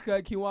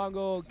 Marushka,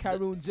 Kiwango,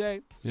 Karun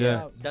J.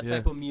 That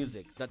type of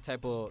music, that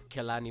type of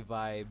Kelani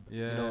vibe,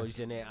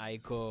 Jene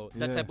Aiko,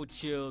 that type of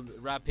chill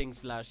rapping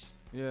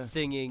 /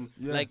 singing.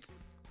 Like,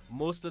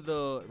 most of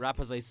the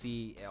rappers I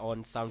see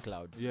on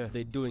SoundCloud,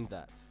 they're doing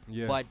that.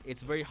 But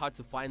it's very hard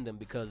to find them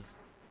because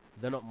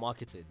they're not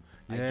marketed.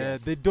 I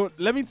guess. They don't.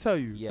 Let me tell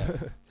you. Yeah.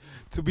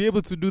 To be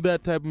able to do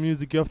that type of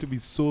music, you have to be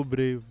so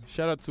brave.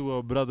 Shout out to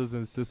our brothers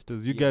and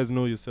sisters. You guys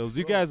know yourselves.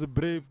 You guys are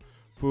brave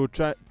for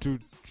trying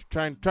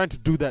to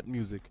do that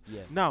music.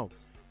 Yeah. Now,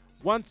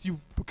 once you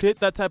create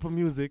that type of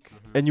music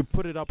and you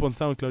put it up on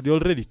SoundCloud,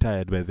 you're already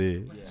tired by there.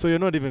 Yeah. So you're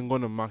not even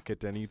gonna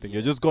market anything.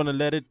 You're just gonna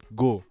let it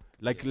go.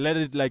 Let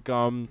it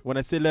when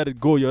I say let it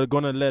go, you're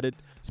gonna let it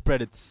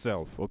spread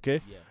itself, okay?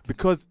 Yeah.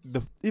 Because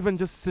even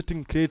just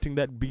sitting creating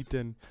that beat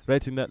and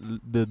writing that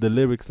the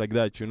lyrics like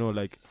that,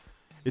 like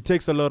it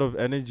takes a lot of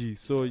energy.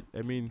 So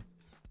I mean,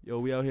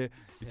 we out here.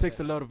 It takes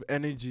a lot of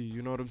energy.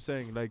 You know what I'm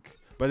saying? Like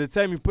by the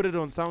time you put it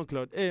on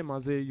SoundCloud, hey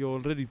Maze, you're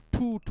already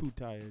too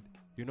tired.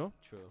 You know?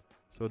 True.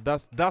 So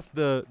that's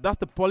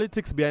the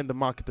politics behind the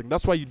marketing.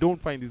 That's why you don't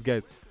find these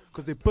guys,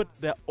 because they put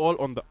their all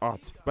on the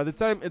art. By the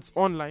time it's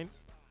online,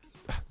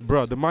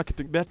 bro, the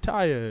marketing, they're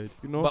tired.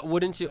 You know? But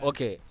wouldn't you?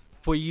 Okay.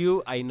 For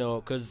you, I know,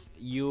 because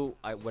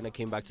when I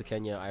came back to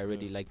Kenya, I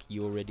already,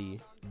 you already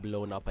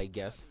blown up, I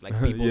guess. Like,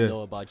 people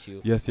know about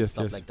you. Yes,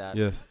 stuff like that.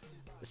 Yes.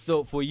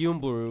 So, for you,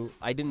 Mburu,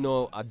 I didn't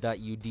know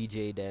that you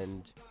DJ'd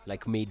and,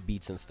 made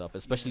beats and stuff,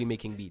 especially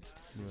making beats.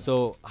 Yeah.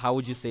 So, how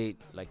would you say,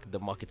 the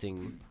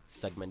marketing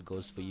segment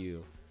goes for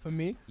you? For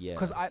me? Yeah.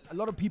 Because a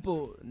lot of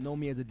people know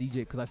me as a DJ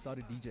because I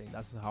started DJing.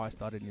 That's how I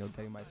started,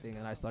 getting my thing.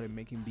 And I started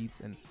making beats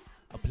and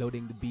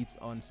uploading the beats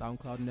on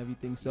SoundCloud and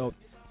everything. So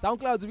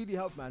SoundCloud's really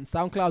helped, man.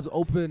 SoundCloud's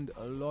opened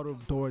a lot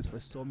of doors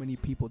for so many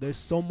people. There's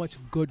so much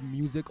good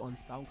music on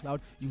SoundCloud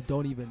you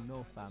don't even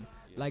know, fam.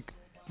 Like,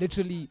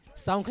 literally,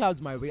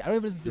 SoundCloud's my radio. I don't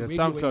even listen to radio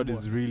SoundCloud anymore.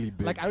 is really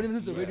big. Like, I don't even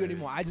listen to radio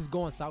anymore. I just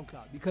go on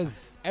SoundCloud because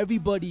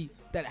everybody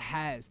that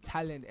has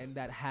talent and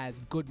that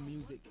has good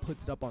music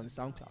puts it up on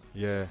SoundCloud.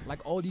 Yeah.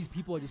 Like, all these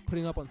people are just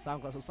putting up on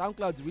SoundCloud. So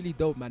SoundCloud's really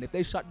dope, man. If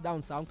they shut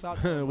down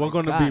SoundCloud, we're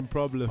gonna be in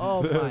problems.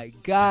 Oh my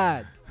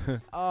God.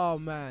 Oh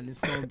man,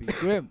 it's gonna be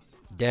grim.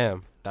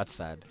 Damn, that's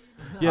sad.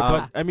 Yeah,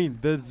 but I mean,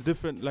 there's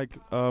different. Like,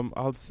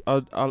 I'll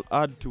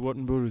add to what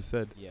Mburu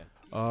said. Yeah.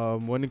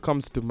 When it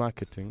comes to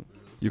marketing,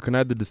 you can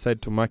either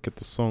decide to market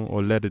the song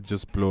or let it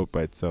just blow up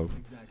by itself.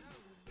 Exactly.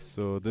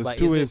 So there's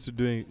two ways to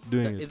doing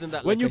it. Isn't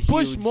that when like you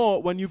push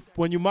more, when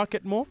you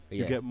market more,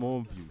 you get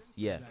more views.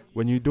 Yeah.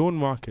 When you don't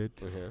market,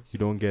 you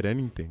don't get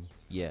anything.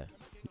 Yeah.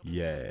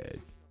 Yeah.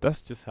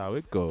 That's just how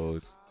it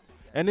goes.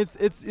 And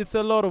it's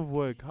a lot of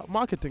work.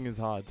 Marketing is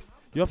hard.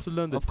 You have to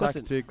learn the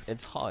tactics.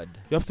 It's hard.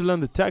 You have to learn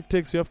the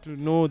tactics. You have to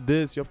know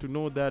this. You have to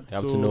know that. You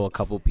have to know a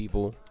couple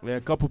people. Yeah,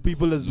 a couple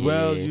people as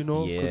well,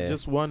 because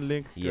just one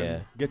link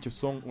can get your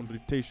song on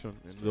rotation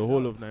in the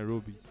whole of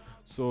Nairobi.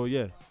 So,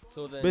 yeah.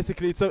 So then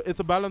basically, it's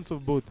a balance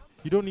of both.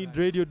 You don't need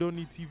radio, don't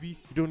need TV,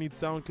 you don't need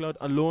SoundCloud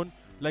alone.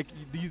 Like,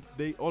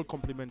 they all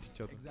complement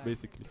each other,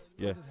 basically.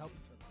 Yeah.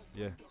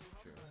 Yeah.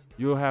 Sure.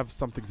 You have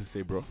something to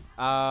say, bro.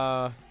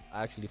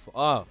 Actually,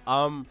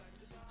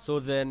 so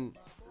then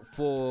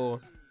for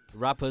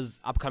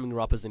upcoming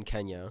rappers in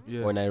Kenya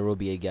or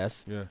Nairobi, I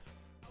guess. Yeah.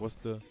 What's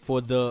the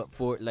for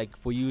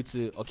you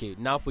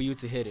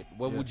to hit it?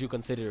 What would you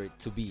consider it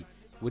to be?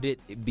 Would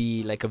it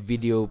be like a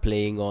video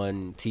playing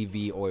on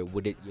TV, or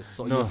would it your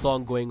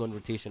song going on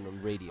rotation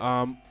on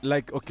radio?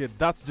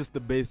 That's just the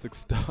basic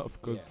stuff,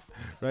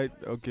 right?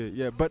 Okay,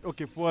 yeah, but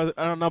okay, for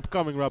an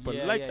upcoming rapper,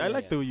 I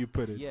like the way you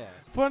put it. Yeah.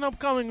 For an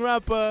upcoming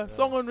rapper,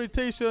 song on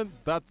rotation,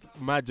 that's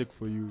magic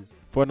for you.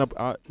 For an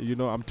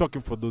I'm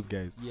talking for those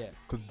guys. Yeah.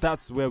 Because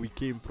that's where we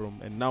came from,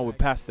 and now we're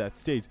past that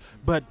stage.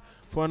 But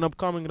for an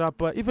upcoming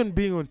rapper, even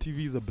being on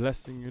TV is a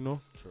blessing,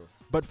 True.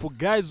 But for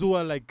guys who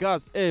are like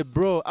us, hey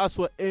bro, us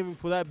were aiming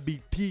for that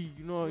BT,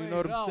 you know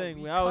what I'm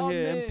saying? We're out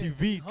here,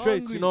 MTV,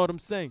 Trace, you know what I'm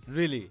saying?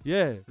 Really?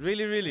 Yeah.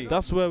 Really?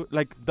 That's where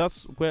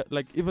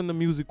even the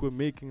music we're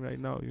making right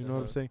now, you know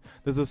what I'm saying?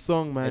 There's a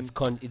song, man.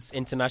 It's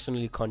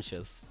internationally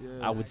conscious.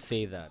 Yeah. I would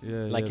say that.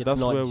 Yeah, it's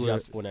not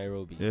just for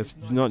Nairobi. Yes,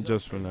 not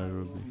just for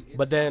Nairobi.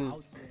 But then,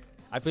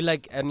 I feel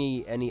like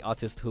any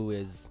artist who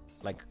is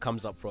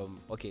comes up from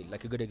a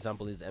good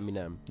example is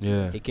Eminem.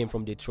 Yeah. He came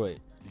from Detroit.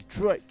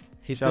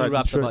 He Shout still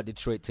raps Detroit. about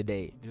Detroit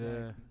today.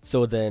 Yeah.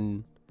 So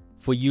then,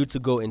 for you to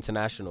go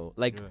international,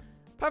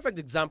 perfect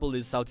example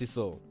is Sauti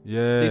Sol.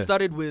 Yeah. They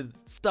started with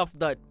stuff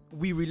that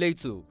we relate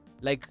to.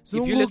 Like,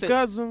 if you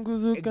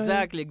listen,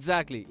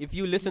 exactly. If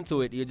you listen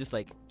to it, you're just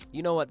like,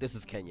 you know what, this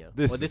is Kenya,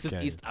 this is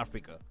East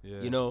Africa.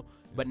 Yeah.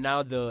 But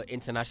now they're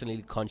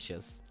internationally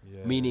conscious,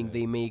 meaning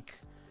they make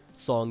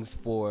songs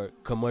for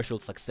commercial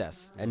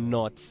success and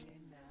not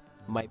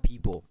my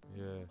people.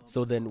 Yeah.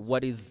 So then,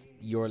 what is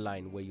your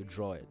line where you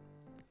draw it?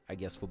 I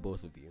guess for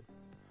both of you,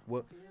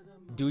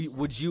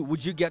 would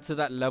you get to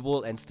that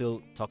level and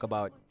still talk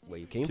about where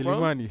you came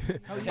Kilimani. from?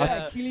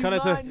 Kilimani. Can I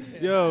tell?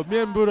 Yo, me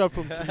and Buddha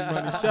from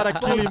Kilimani. Shout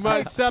out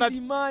Kilimani. Shout out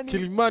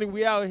Kilimani.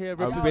 We out here.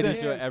 I'm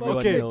pretty sure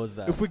everyone knows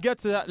that. If we get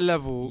to that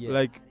level,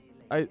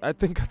 I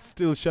think I'd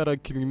still shout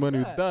out Kilimani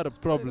without a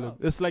problem.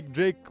 It's like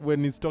Drake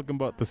when he's talking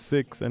about the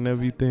 6 and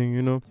everything,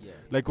 Yeah.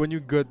 Like when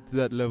you get to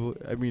that level,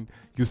 I mean,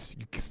 you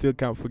still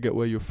can't forget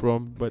where you're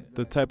from, but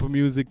the type of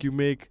music you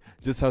make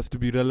just has to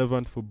be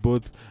relevant for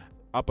both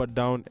up and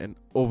down and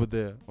over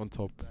there on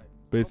top,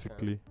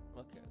 basically.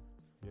 Okay.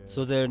 Yeah.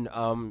 So then,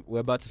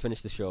 we're about to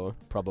finish the show,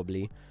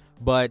 probably.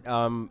 But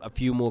a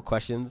few more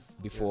questions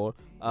before.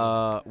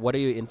 What are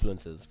your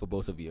influences for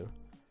both of you?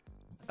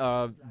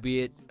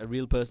 Be it a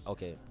real person.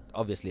 Okay.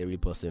 Obviously a real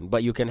person,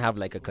 but you can have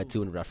like a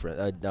cartoon reference.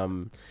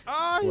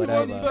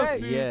 Whatever.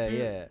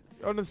 Yeah.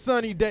 On a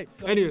sunny day.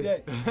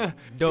 Anyway,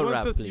 don't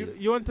rap, please.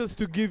 You want us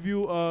to give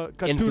you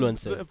cartoon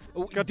influences?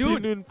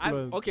 Cartoon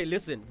influence. Okay,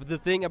 listen. The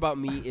thing about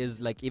me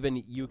is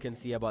even you can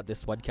see about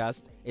this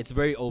podcast. It's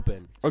very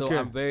open. So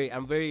I'm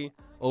very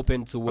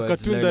open towards a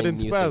cartoon that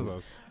inspires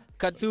us.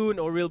 Cartoon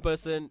or real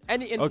person,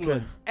 any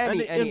influence,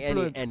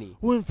 any.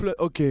 Who influence?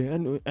 Okay,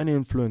 any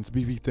influence.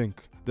 We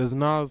think there's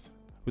Nas.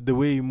 With the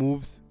way he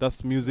moves,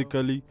 that's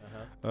musically,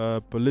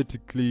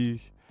 politically.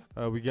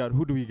 Who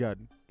do we got?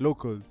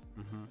 Local.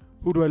 Mm-hmm.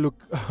 Who do I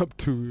look up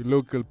to?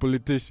 Local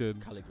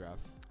politician.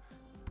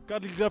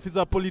 Calligraph is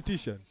a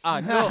politician.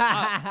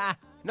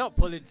 Not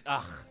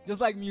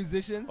just like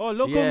musicians. Oh,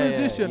 local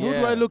musician. Who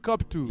do I look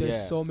up to?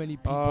 There's so many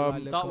people.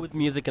 Start with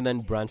music and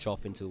then branch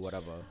off into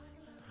whatever.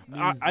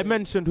 I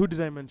mentioned. Who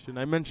did I mention?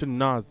 I mentioned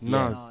Nas.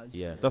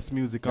 Yeah. That's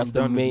music. That's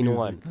the main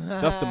one.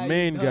 That's the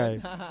main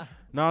guy.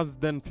 Nas,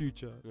 then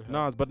Future.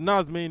 Nas, but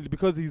Nas mainly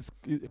because he's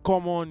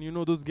common.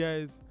 Those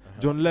guys.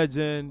 John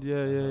Legend,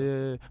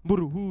 yeah.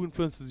 Buru, who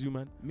influences you,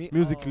 man?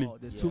 Musically.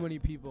 There's too many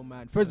people,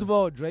 man. First of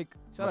all, Drake.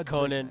 Shout out to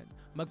Drake, man.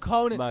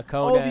 Makonnen.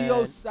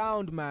 OVO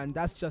sound, man.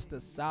 That's just a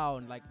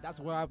sound. Like that's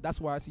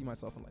where I see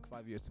myself in like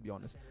 5 years. To be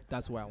honest,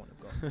 that's where I want to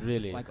go.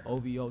 Really? Like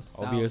OVO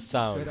sound. OVO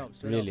sound. Straight up.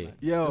 Really?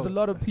 Yeah. There's a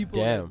lot of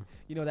people. Damn.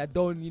 That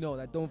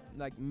don't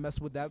like mess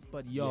with that.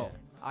 But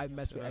I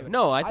mess with everyone.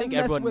 No, I think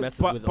everyone messes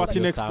with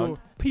Party Next sound. Door.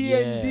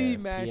 PND,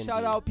 man. PND.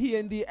 Shout out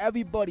PND.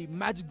 Everybody.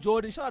 Magic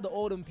Jordan. Shout out to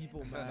all them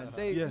people, man.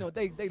 They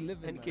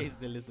live in case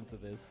they listen to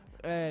this.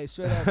 Hey,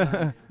 straight up,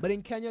 man. But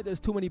in Kenya,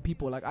 there's too many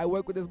people. Like I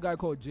work with this guy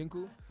called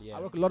Jinku. Yeah.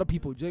 I work with a lot of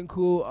people.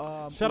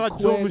 Jinku. Shout out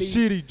Joe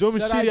Mashiri. Joe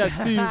Mashiri, I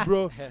see you,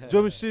 bro.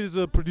 Joe Mashiri is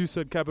a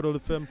producer at Capital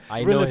FM.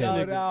 I know him.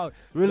 Shout out.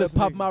 Really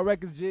pop my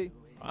records, G.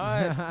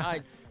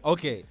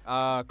 Okay,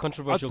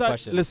 controversial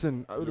question.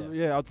 Listen,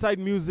 outside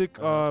music,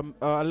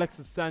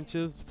 Alexis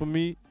Sanchez for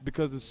me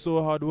because it's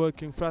so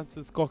hardworking.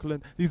 Francis Coquelin,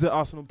 these are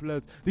Arsenal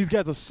players. These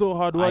guys are so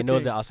hardworking. I know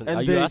the Arsenal.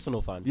 Are you an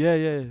Arsenal fan?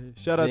 Yeah.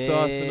 Shout out to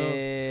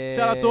Arsenal.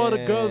 Shout out to all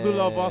the girls who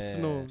love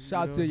Arsenal.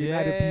 Shout out to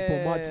United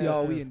people.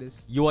 Martial, we in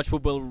this. You watch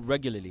football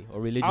regularly or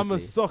religiously? I'm a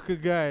soccer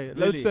guy. Really?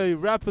 Let's say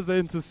rappers are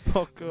into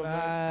soccer.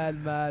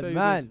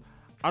 Man.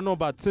 I know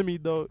about Timmy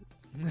though.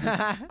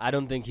 I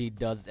don't think he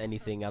does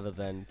anything other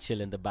than chill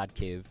in the bat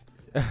cave.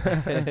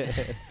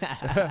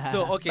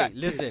 So okay,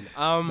 listen.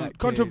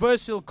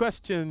 Controversial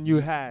question you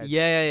had.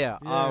 Yeah.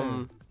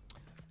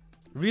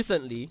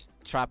 Recently,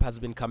 trap has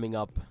been coming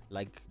up.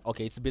 Like,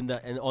 okay, it's been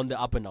on the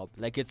up and up.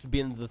 Like, it's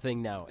been the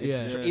thing now.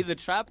 It's either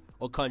trap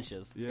or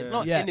conscious. Yeah. It's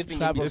not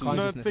anything in between.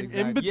 It's nothing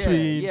in between.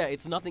 between. Yeah,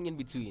 it's nothing in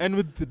between. And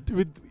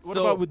what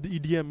about with the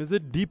EDM? Is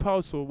it deep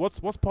house or what's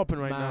popping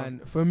right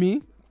now? For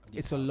me,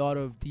 it's a lot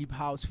of deep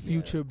house,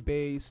 future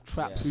bass,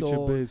 trap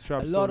soul,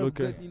 a lot of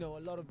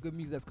good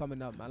music that's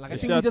coming up, man. Like I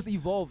think we just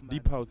evolved, man.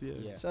 Deep house,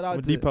 Shout out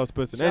to deep house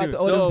person. Shout out to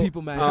all them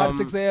people, man. Shout out to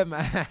 6 a.m.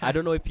 man. I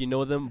don't know if you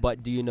know them,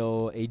 but do you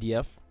know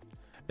ADF?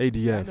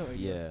 ADF. I know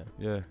ADF.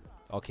 Yeah.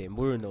 Okay,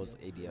 Muru knows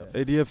ADF.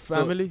 ADF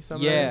family?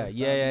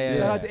 Yeah.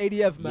 Shout out to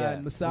ADF,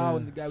 man. Masao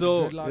and the guy with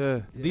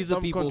dreadlocks. These are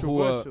people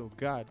who are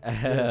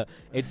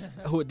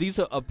these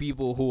are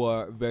people who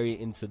are very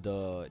into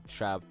the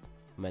trap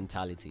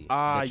mentality.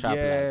 The trap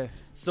life.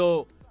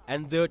 So,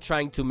 and they're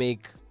trying to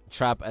make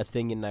trap a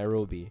thing in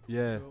Nairobi.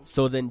 Yeah.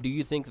 So then do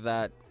you think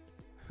that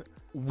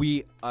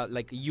we are,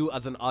 like, you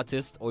as an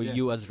artist or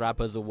you as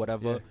rappers or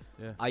whatever,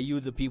 are you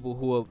the people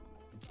who are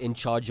in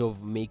charge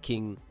of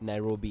making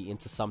Nairobi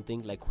into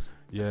something? Like,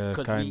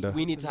 because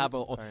we need to have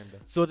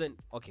so then,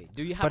 okay,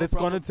 do you have but it's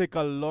going to take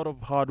a lot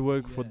of hard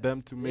work for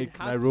them to make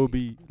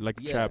Nairobi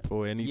like trap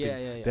or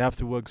anything. They have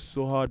to work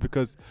so hard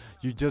because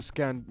you just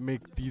can't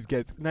make these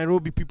guys.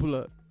 Nairobi people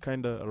are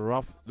kind of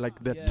rough,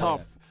 like they're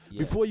tough.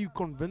 Before you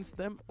convince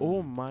them,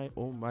 oh my,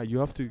 you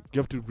have to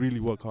really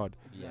work hard.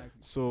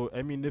 So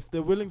I mean, if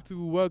they're willing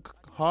to work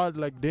hard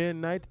like day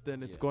and night,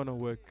 then it's gonna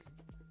work.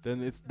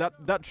 Then it's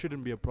that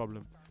shouldn't be a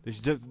problem. They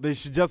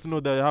should just know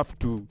they have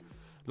to.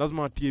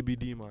 Lazima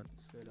TABD, man.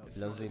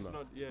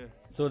 Lazima.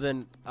 So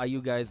then, are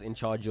you guys in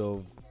charge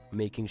of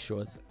making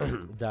sure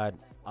that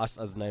us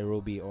as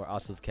Nairobi or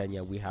us as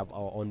Kenya, we have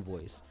our own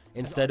voice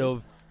instead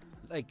of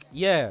like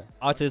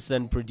artists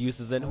and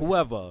producers and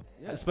whoever,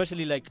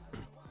 especially like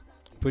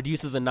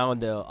producers are now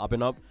on the up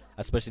and up,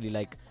 especially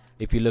like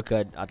if you look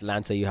at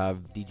Atlanta, you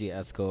have DJ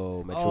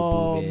Esco,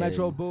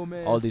 Metro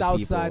Boomin, all these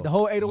Southside, people, the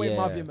whole 808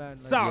 Mafia, man.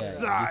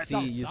 Southside,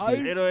 you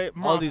see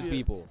all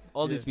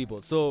these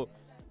people. So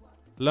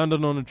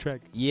London on the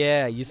track.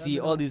 Yeah, you see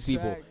all these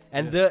people,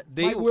 and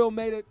they Will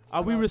made it.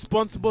 Are we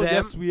responsible?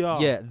 Yes, we are.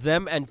 Yeah,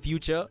 them and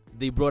Future,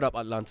 they brought up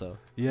Atlanta.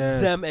 Yeah,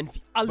 them and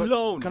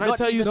alone. Can I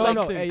tell you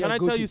something? Hey, can I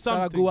tell you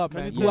something? Go up,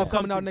 man. Go up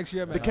coming out next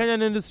year, man. The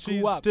Kenyan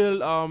industry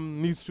still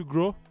needs to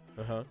grow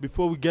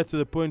before we get to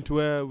the point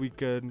where we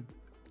can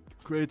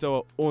create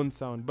our own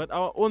sound. But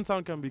our own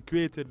sound can be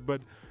created.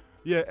 But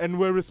and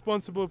we're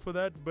responsible for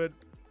that. But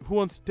who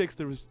wants to take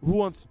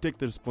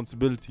the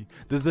responsibility?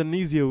 There's an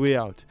easier way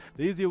out.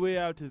 The easier way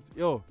out is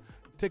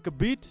take a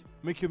beat,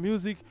 make your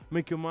music,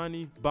 make your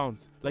money,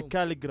 bounce. Like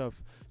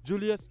Calligraph,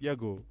 Julius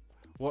Yago,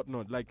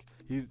 whatnot. Like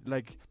he's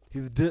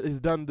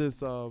done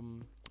this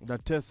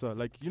that Tessa.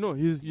 Like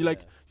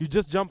you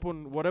just jump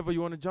on whatever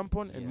you want to jump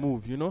on and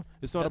move.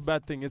 It's not a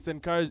bad thing. It's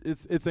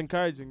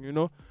encouraging.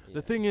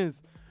 The thing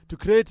is, to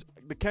create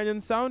the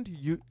Kenyan sound,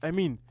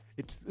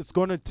 it's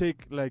gonna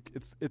take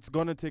it's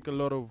gonna take a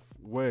lot of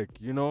work,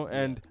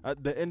 and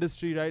at the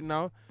industry right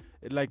now,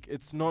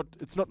 it's not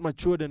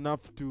matured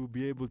enough to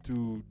be able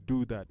to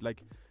do that.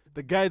 Like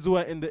the guys who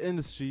are in the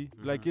industry,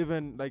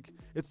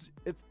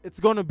 it's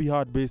gonna be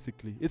hard.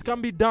 Basically, it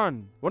can be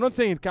done. We're not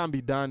saying it can't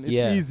be done.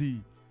 It's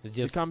easy.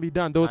 It can be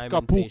done. There was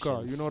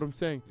Kapuka, you know what I'm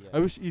saying? I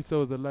wish Issa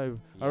was alive.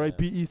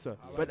 R.I.P. Issa.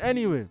 But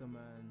anyway,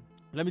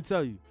 let me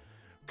tell you,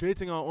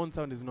 creating our own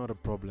sound is not a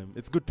problem.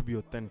 It's good to be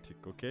authentic,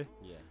 okay?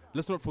 Yeah.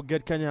 Let's not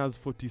forget Kenya has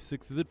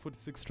 46. Is it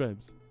 46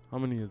 tribes? How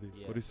many are there?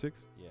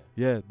 46?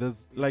 Yeah.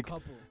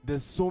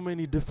 There's so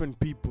many different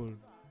people.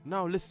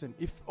 Now listen,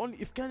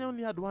 if Kenya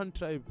only had one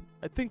tribe,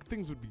 I think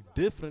things would be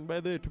different by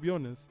the way, to be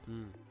honest.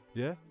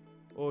 Yeah?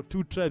 or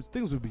 2 tribes,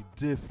 things would be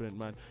different,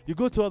 man. You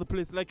go to other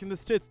places, like in the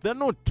States, there are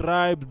no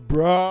tribes,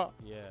 bruh.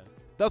 Yeah.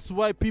 That's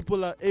why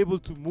people are able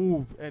to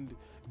move and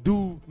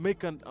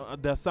make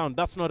their sound.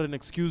 That's not an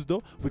excuse,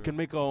 though. We can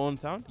make our own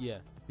sound. Yeah.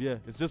 Yeah,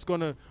 it's just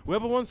gonna,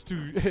 whoever wants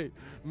to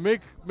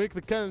make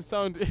the Kenyan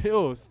sound,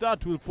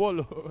 start will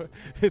follow.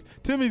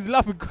 Timmy's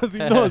laughing because he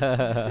knows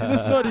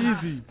it's not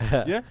easy.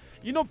 Yeah,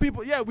 you know,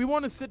 people, we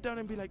want to sit down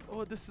and be like,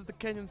 oh, this is the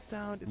Kenyan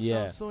sound. It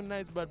sounds so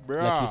nice, but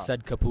bruh. Like you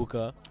said,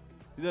 Kapuka.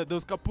 Yeah,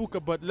 there's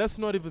Kapuka, but let's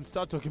not even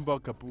start talking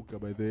about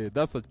Kapuka, by the way.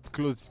 That's a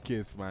closed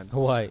case, man.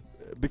 Why?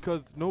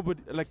 Because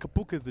nobody, like,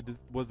 Kapuka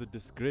was a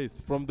disgrace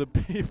from the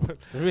people.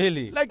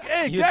 Really? Like,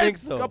 hey, you guys, think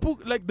so?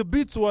 Kapuka, like, the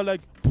beats were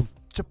like,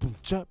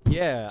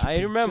 yeah,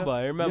 I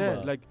remember.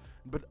 Yeah, like,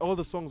 but all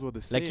the songs were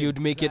the same. Like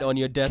you'd make it on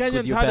your desk Kenyans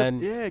with your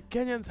pen.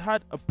 Kenyans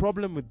had a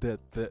problem with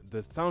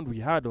the sound we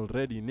had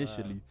already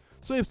initially.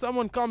 So if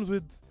someone comes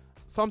with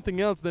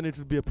something else, then it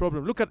will be a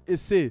problem. Look at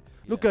Issei.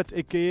 Look at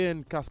AKA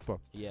and Casper.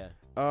 Yeah.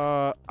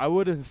 I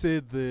wouldn't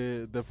say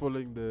they're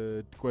following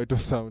the Kwaito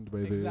sound, by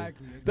the way.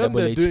 Exactly. Then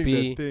they're doing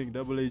their thing,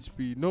 double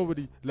HP.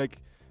 Nobody, like,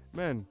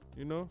 man,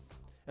 you know?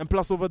 And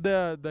plus over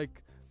there,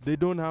 like, they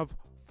don't have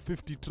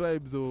 50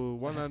 tribes or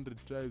 100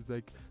 tribes.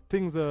 Like,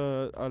 things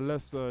are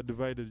less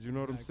divided, you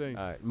know what I'm saying?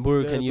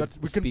 Mburu, can you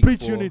we can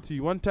preach unity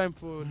one time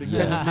for the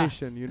Kenyan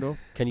nation, you know?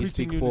 Can you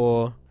speak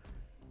for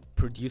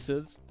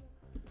producers?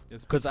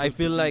 Because I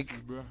feel like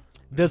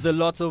there's a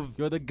lot of...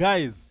 You're the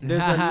guys.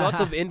 There's a lot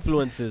of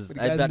influences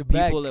that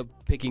people are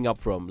picking up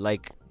from.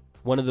 Like,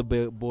 one of the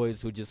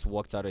boys who just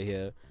walked out of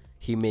here,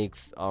 he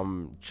makes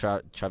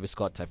Travis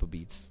Scott type of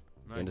beats.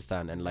 Nice. You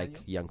understand? And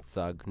like Young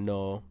Thug.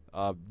 No.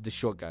 The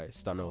short guy,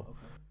 Stano. Okay.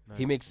 Nice.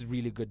 He makes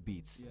really good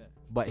beats. Yeah.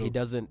 But he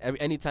doesn't...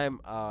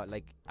 Anytime,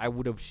 like, I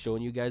would have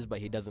shown you guys, but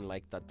he doesn't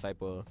like that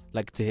type of...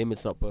 Like, to him,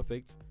 it's not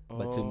perfect.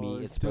 But to me,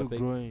 it's still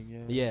perfect.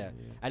 Growing, yeah.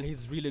 And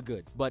he's really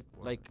good. But,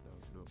 like...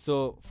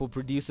 So for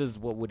producers,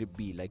 what would it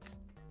be? Like,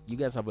 you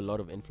guys have a lot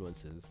of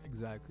influences.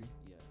 Exactly.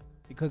 Yeah.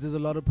 Because there's a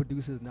lot of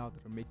producers now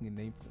that are making a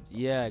name for themselves.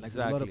 Yeah, like,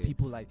 exactly. There's a lot of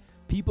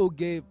people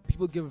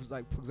give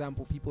like, for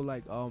example, people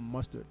like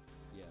Mustard.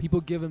 Yeah. People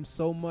give him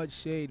so much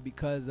shade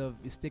because of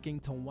sticking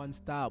to one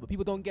style, but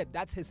people don't get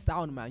that's his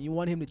sound, man. You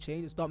want him to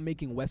change and start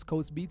making West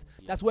Coast beats.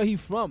 Yeah. That's where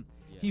he's from.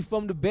 Yeah. He's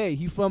from the Bay.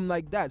 He's from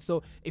like that.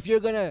 So if you're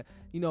gonna,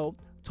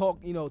 talk,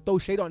 throw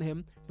shade on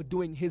him for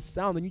doing his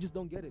sound, then you just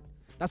don't get it.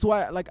 That's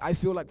why, like, I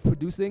feel like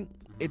producing,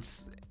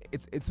 it's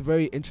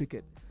very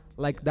intricate.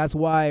 Like, that's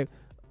why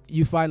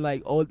you find,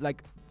 like,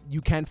 you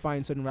can't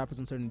find certain rappers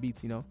on certain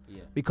beats, Yeah.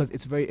 Because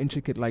it's very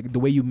intricate. Like, the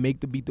way you make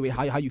the beat, the way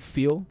how you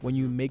feel when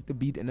you make the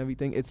beat and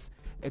everything, it's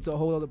a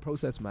whole other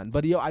process, man.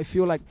 But, I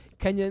feel like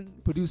Kenyan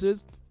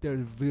producers, they're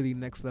really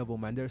next level,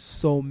 man. There's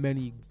so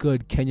many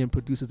good Kenyan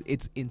producers.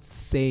 It's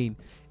insane.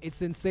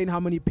 It's insane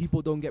how many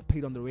people don't get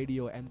paid on the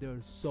radio, and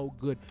they're so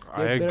good.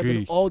 They're better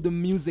than all the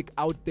music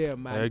out there,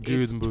 man. I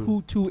agree it's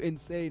too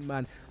insane,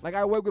 man. Like,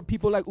 I work with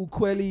people like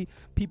Ukweli,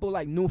 people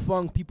like New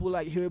Funk, people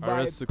like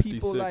Hereby,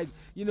 people like,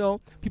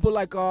 people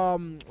like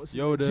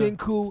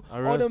Jinku,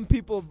 all them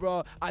people,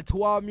 bro.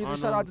 Atwa Music,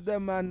 shout out to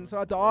them, man.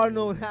 Shout out to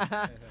Arnold.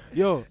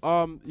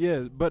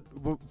 But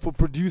for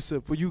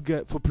producer, for you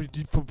guys,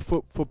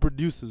 for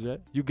producers,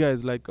 right? You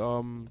guys, like,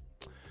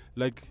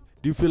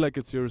 do you feel like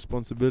it's your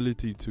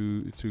responsibility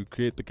to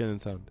create the Kenyan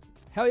sound?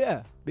 Hell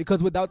yeah,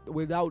 because without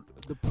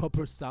the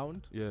proper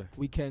sound, yeah,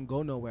 we can't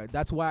go nowhere.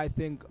 That's why I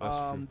think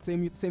same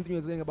thing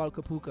you're saying about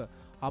Kapuka,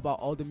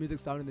 about all the music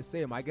sounding the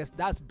same. I guess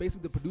that's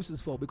basically the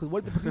producer's fault, because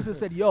what if the producer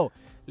said, yo,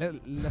 let's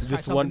try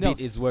this one beat else.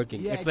 is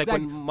working. Yeah, it's like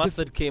when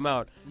Mustard came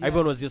out,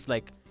 everyone was just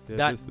like,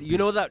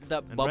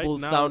 that bubble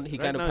sound he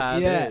kind of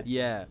had.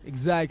 Yeah,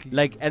 exactly.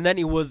 Like, and then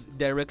it was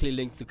directly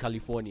linked to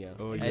California.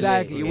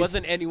 Exactly. It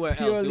wasn't anywhere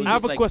else. It was I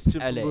have a like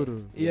question, LA.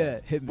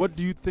 Hit me. What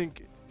do you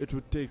think it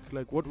would take?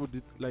 Like, what would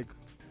it like?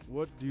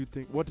 What do you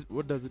think?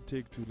 What does it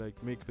take to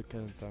like make the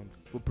Kenyan sound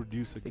for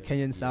producer? The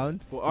Kenyan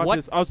sound for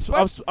artists.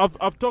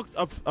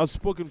 I've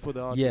spoken for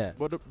the artists. Yeah.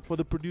 But for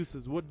the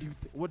producers, what do you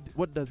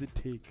what does it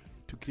take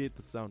to create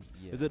the sound?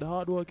 Yeah. Is it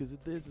hard work? Is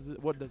it this?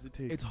 What does it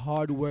take? It's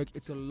hard work.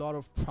 It's a lot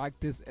of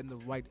practice and the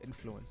right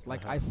influence.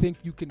 Like, I think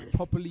you can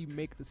properly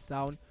make the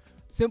sound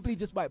simply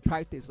just by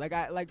practice. Like,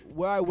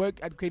 where I work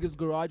at Creatives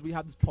Garage, we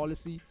have this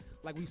policy.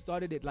 Like, we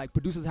started it. Like,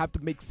 producers have to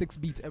make 6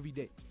 beats every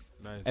day.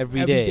 Nice.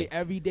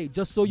 Every day,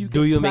 just so you can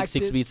do you practice.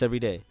 make 6 beats every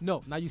day?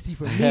 No, now you see,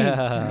 for me,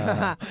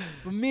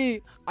 for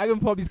me, I can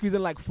probably squeeze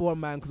in like 4,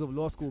 man, because of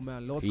law school,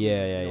 man. Law school,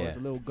 it's a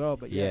little girl,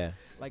 but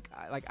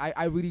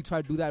I really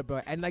try to do that, bro.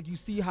 And like, you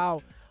see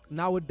how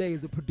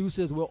nowadays the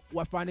producers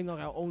we're finding out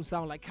our own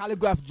sound. Like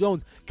Calligraph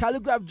Jones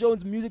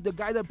music, the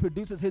guy that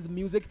produces his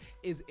music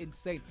is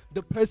insane.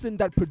 The person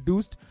that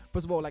produced,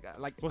 first of all, like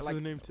what's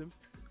his name, Tim?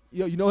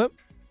 Yo, you know him?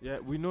 Yeah,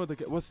 we know the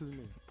guy. What's his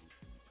name?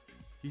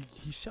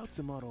 he shouts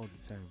him out all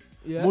the time.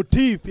 Yeah.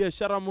 Motif, yeah,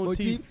 shout out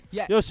Motif.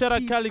 Yeah. Yo, shout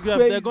out Calligraph.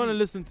 Crazy. They're gonna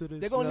listen to this.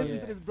 They're gonna listen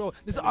to this, bro.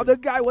 This other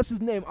guy, what's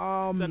his name?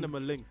 Send him a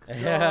link.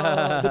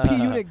 The P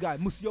Unit guy,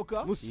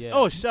 Musyoka.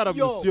 Oh, shout out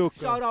Musyoka.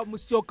 Shout out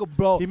Musyoka,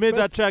 bro. He made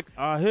that track.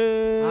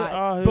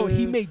 Bro,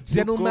 he made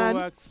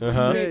Gentleman.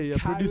 Yeah,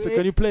 producer,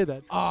 can you play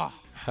that?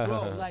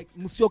 Bro, like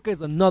Musyoka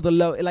is another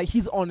level. Like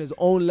he's on his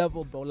own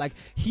level, bro. Like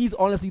he's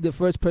honestly the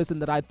first person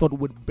that I thought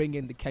would bring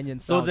in the Kenyan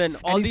sound. So then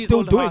all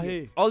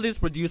these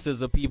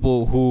producers are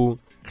people who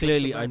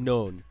clearly are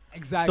known.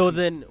 Exactly. So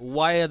then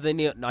why are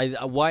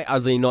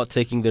they not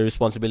taking the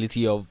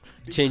responsibility of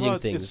changing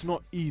things? It's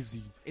not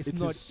easy. It's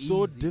not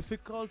so easy.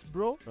 difficult,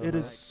 bro. It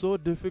is so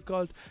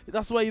difficult.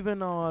 That's why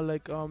even our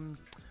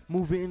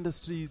movie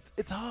industry,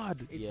 it's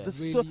hard. It's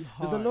really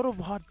hard. There's a lot of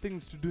hard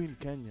things to do in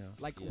Kenya.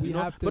 Like we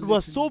have to. But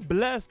we're so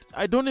blessed.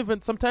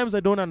 Sometimes I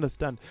don't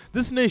understand.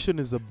 This nation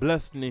is a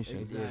blessed nation.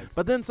 Exactly.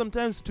 But then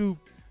sometimes to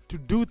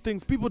do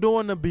things, people don't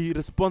want to be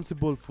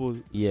responsible for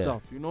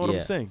stuff. You know what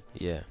I'm saying?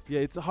 Yeah.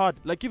 Yeah, it's hard.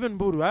 Like even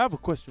Buru, I have a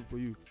question for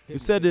you. You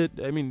said it.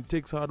 I mean, it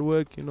takes hard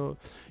work. You know,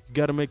 you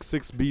gotta make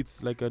 6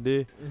 beats like a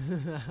day.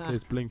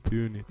 He's playing P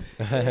Unit.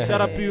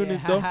 Shout out P Unit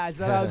though.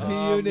 Shout out P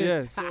Unit.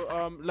 Yeah.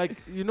 So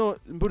like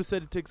Buru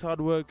said it takes hard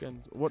work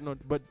and whatnot.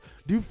 But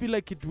do you feel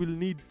like it will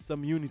need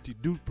some unity?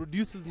 Do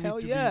producers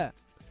need to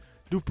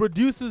do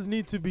producers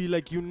need to be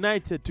like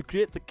united to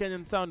create the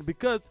Kenyan sound?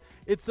 Because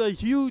it's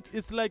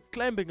like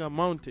climbing a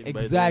mountain.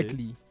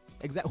 Exactly.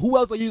 Who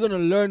else are you gonna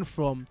learn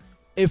from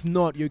if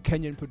not your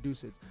Kenyan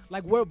producers?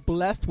 Like we're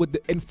blessed with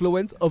the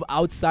influence of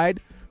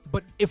outside,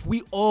 but if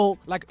all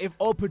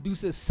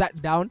producers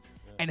sat down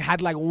and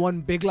had like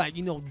one big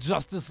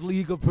Justice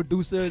League of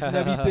producers and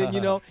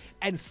everything,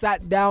 and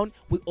sat down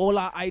with all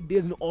our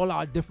ideas and all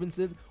our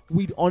differences,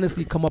 we'd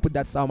honestly come up with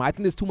that sound. I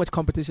think there's too much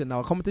competition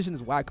now. Competition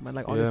is whack, man.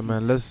 Like honestly. Yeah,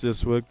 man. Let's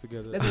just work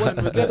together. Let's work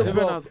together, even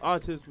bro. as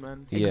artists,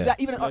 man.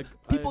 Exactly. Even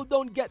people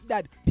don't get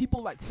that.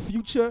 People like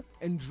Future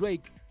and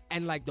Drake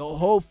and like the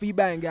whole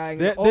Feedback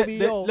gang and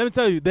OVO. Let me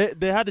tell you,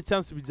 they had a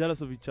chance to be jealous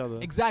of each other.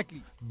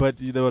 Exactly. But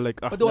they were like,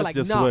 let's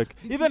just work.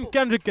 Even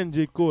Kendrick and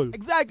J. Cole.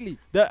 Exactly.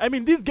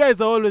 These guys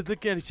are always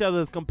looking at each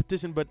other as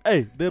competition, but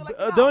hey,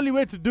 the only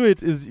way to do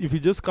it is if you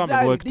just come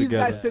and work together. These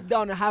guys sit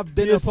down and have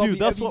dinner TSU, probably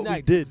that's every what night.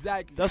 We did.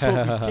 Exactly. That's what we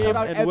came shout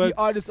out and every worked.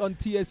 artist on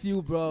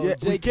TSU, bro. Yeah,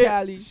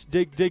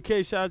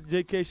 JK,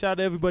 shout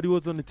out everybody who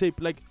was on the tape.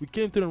 Like, we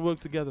came through and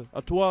worked together.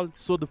 Atwal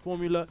saw the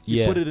formula,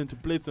 he put it into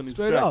place on his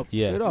track. Straight up.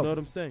 You know what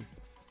I'm saying?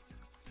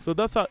 So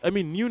that's how,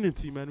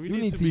 unity, man. We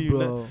need to be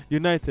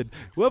united.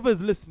 Whoever is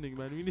listening,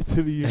 man, we need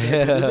to be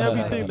united in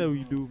everything that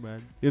we do,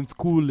 man. In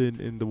school,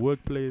 in the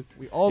workplace.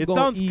 It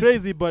sounds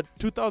crazy, but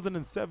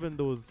 2007,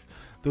 there was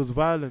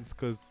violence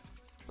because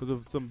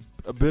of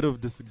a bit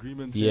of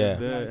disagreement here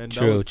and there. And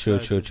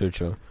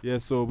true. Yeah,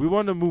 so we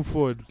want to move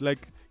forward.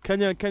 Like,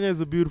 Kenya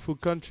is a beautiful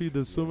country.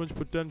 There's so much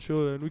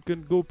potential, and we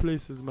can go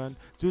places, man.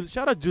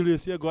 Shout out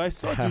Julius Yego. I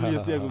saw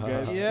Julius Yego,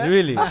 guys. Yeah.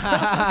 Really?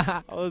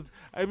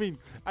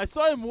 I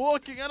saw him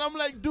walking, and I'm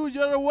like, dude,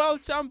 you're a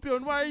world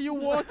champion. Why are you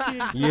walking?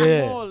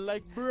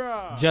 Like,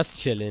 bruh. Just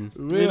chilling.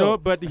 Real. You know,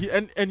 but he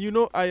I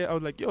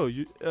was like, yo,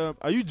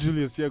 are you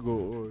Julius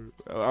Yego,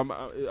 or am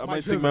I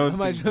saying my own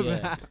thing?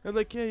 Yeah. I'm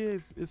like, yeah,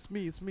 it's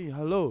me.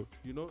 Hello,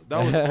 that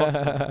was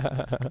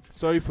awesome.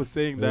 Sorry for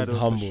saying that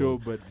on the show,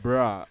 but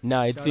bruh.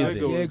 Nah, it's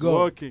easy.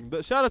 Working.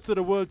 Shout out to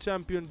the world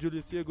champion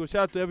Julius Yego.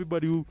 Shout out to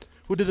everybody who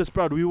did us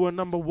proud. We were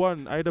number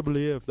 1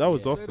 IAAF. That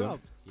was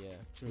awesome. Yeah,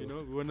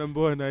 true. We were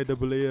number 1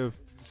 IAAF.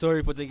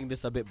 Sorry for taking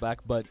this a bit back,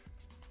 but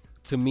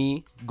to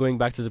me, going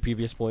back to the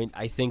previous point,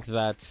 I think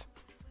that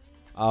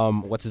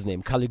what's his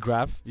name?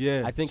 Calligraph.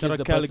 Yeah. I think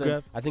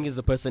he's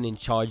the person in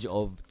charge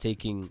of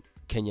taking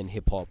Kenyan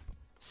hip hop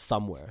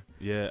somewhere.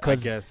 Yeah, I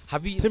guess.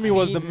 Have you Timmy seen,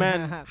 was the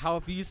man. How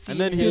have you seen?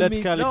 And then he him? let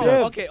Calligraph.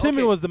 No, okay,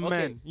 Timmy was the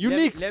man.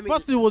 Unique.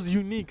 First, it was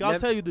unique. I'll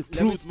tell you the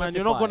truth, man.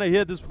 You're not gonna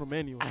hear this from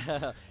anyone.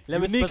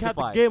 Unique had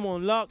the game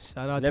on lock.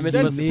 Shout out to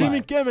then Timmy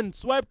came and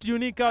swiped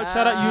Unique out.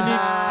 Shout out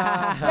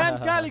Unique. Then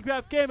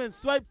Calligraph came and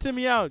swiped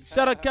Timmy out.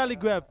 Shout out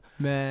Calligraph.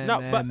 Man.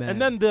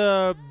 And then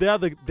they're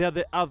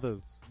the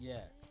others. Yeah.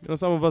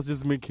 Some of us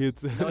just make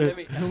hits.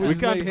 We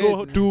can't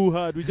go too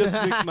hard. We just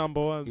make number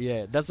ones.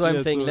 Yeah, that's why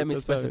I'm saying let me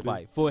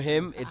specify. For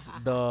him, it's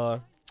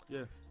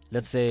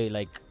let's say,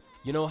 like,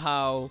 you know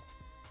how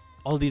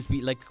all these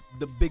like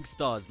the big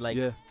stars, like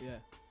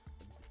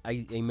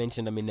I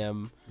mentioned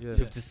Eminem,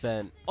 50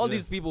 Cent, all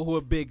these people who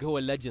are big, who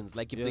are legends.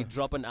 Like, if they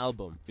drop an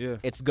album,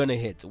 it's gonna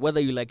hit, whether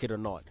you like it or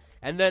not.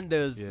 And then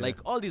there's like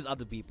all these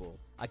other people,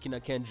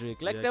 Akina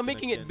Kendrick, like they're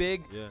making it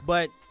big,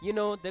 but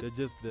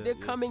they're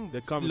coming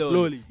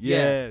slowly.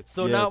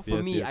 So now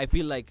for me, I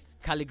feel like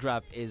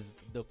Calligraph is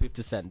the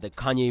 50 Cent, the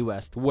Kanye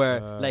West, where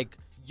like,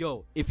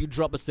 yo, if you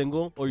drop a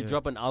single or you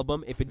drop an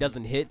album, if it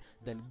doesn't hit,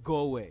 then go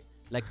away.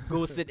 Like,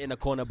 go sit in a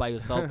corner by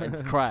yourself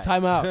and cry.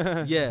 Time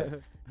out. Yeah.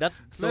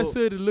 That's nice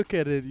way to look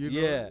at it, you know.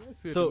 Yeah.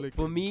 So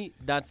for me,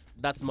 that's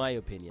my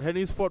opinion. And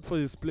he's fought for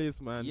his place,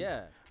 man.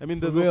 Yeah. I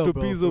mean, there's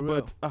Octopizzo,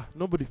 but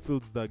nobody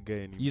fills that guy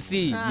anymore. You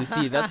see,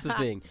 that's the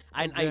thing.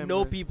 And I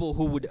know people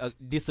who would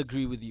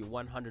disagree with you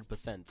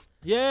 100%.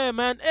 Yeah,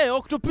 man. Hey,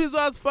 Octopizzo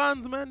has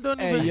fans, man.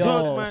 Don't even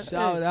talk, man.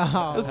 Shout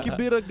out. Let's keep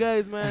it,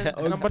 guys, man.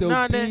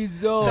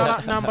 Octopizzo. Shout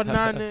out number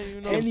 9,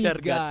 you know. Any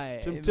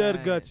guy.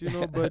 Tergat, you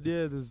know. But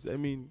yeah,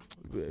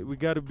 we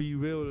gotta be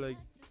real, like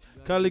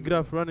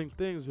Calligraph running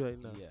things right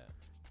now. Yeah.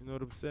 You know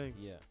what I'm saying?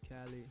 Yeah.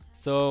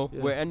 So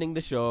we're ending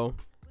the show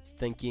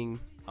thanking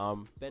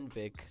Ben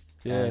Vic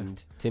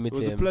and Timmy Tim.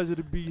 It was a pleasure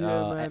to be here,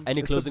 man.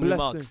 Any closing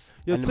remarks?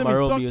 Yo, and Timmy,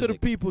 talk to the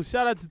people.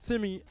 Shout out to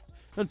Timmy.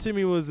 And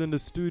Timmy was in the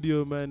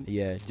studio, man.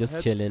 Yeah, just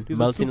chilling,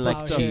 melting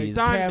like cheese.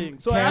 Standing.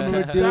 So I had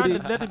to stand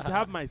and let him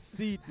have my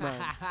seat, man.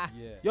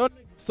 Yo,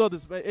 saw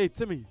this, man. Hey,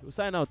 Timmy,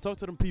 sign out. Talk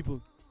to them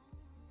people.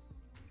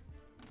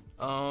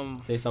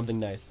 Say something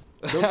nice.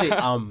 Don't say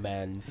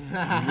man.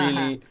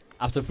 Really,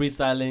 after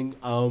freestyling,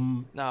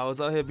 Nah, I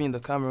was out here being the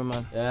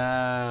cameraman.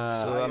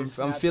 Yeah.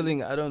 So I'm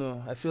feeling, I don't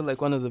know, I feel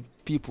like one of the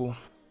people.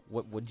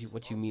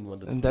 What you mean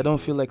one of the And I don't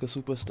feel like a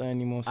superstar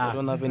anymore, so I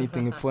don't have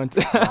anything in front.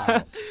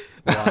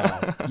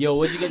 Wow. Yo,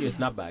 where'd you get your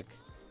snapback?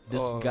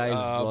 This guy's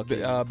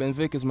walking. Ben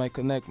Vic is my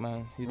connect,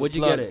 man. Where'd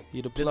you get it?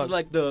 He the This plug. is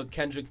like the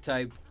Kendrick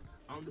type.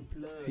 I'm the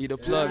plug. He the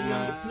plug,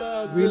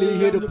 man. Really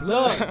hit the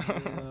plug.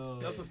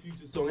 That's a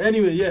future song.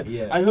 Anyway,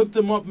 yeah. I hooked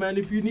him up, man.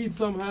 If you need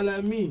some, holla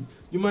at me.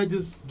 You might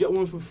just get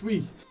one for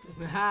free.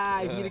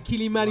 If you need a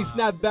Kilimani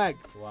snapback.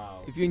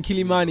 Wow. If you're in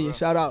Kilimani,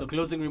 shout out. So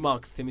closing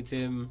remarks, Timmy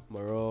Tim,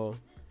 Moreau,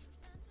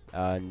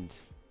 and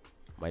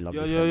my lovely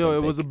friend Yo, Ben it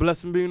Vic. was a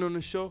blessing being on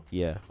the show.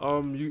 Yeah.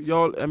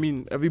 Y'all, I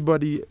mean,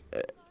 everybody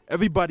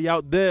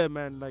out there,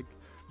 man, like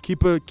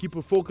keep a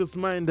focused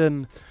mind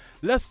and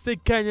let's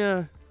take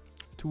Kenya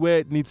to where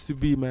it needs to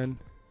be, man.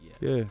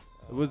 Yeah.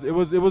 It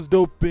was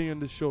dope being on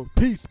the show.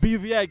 Peace,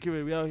 be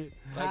accurate. We out here.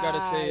 I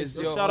gotta say is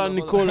shout out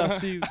Nicole, I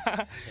see you.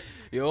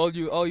 Yo,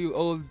 all you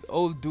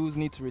old dudes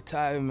need to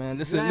retire, man.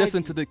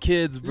 Listen to the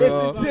kids,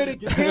 bro.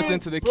 Listen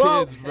to the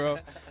kids, bro.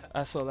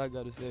 That's all I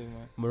gotta say,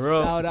 man.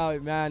 Moreau. Shout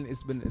out, man.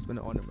 It's been an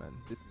honor, man.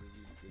 This is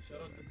a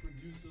really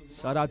good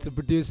show. Shout out to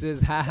producers.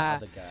 Haha.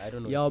 I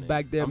don't know. Y'all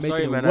back there I'm making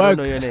sorry, it man, work. I don't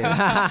know your name.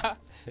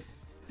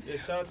 Yeah,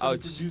 shout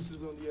out to the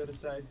producers on the other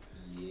side.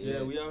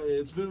 Yeah, we out here.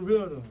 It's been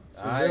real though.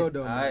 It's been real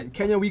though, man.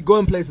 Kenya, we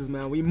going places,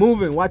 man. We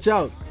moving. Watch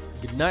out.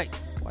 Good night.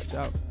 Watch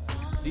out.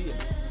 See ya.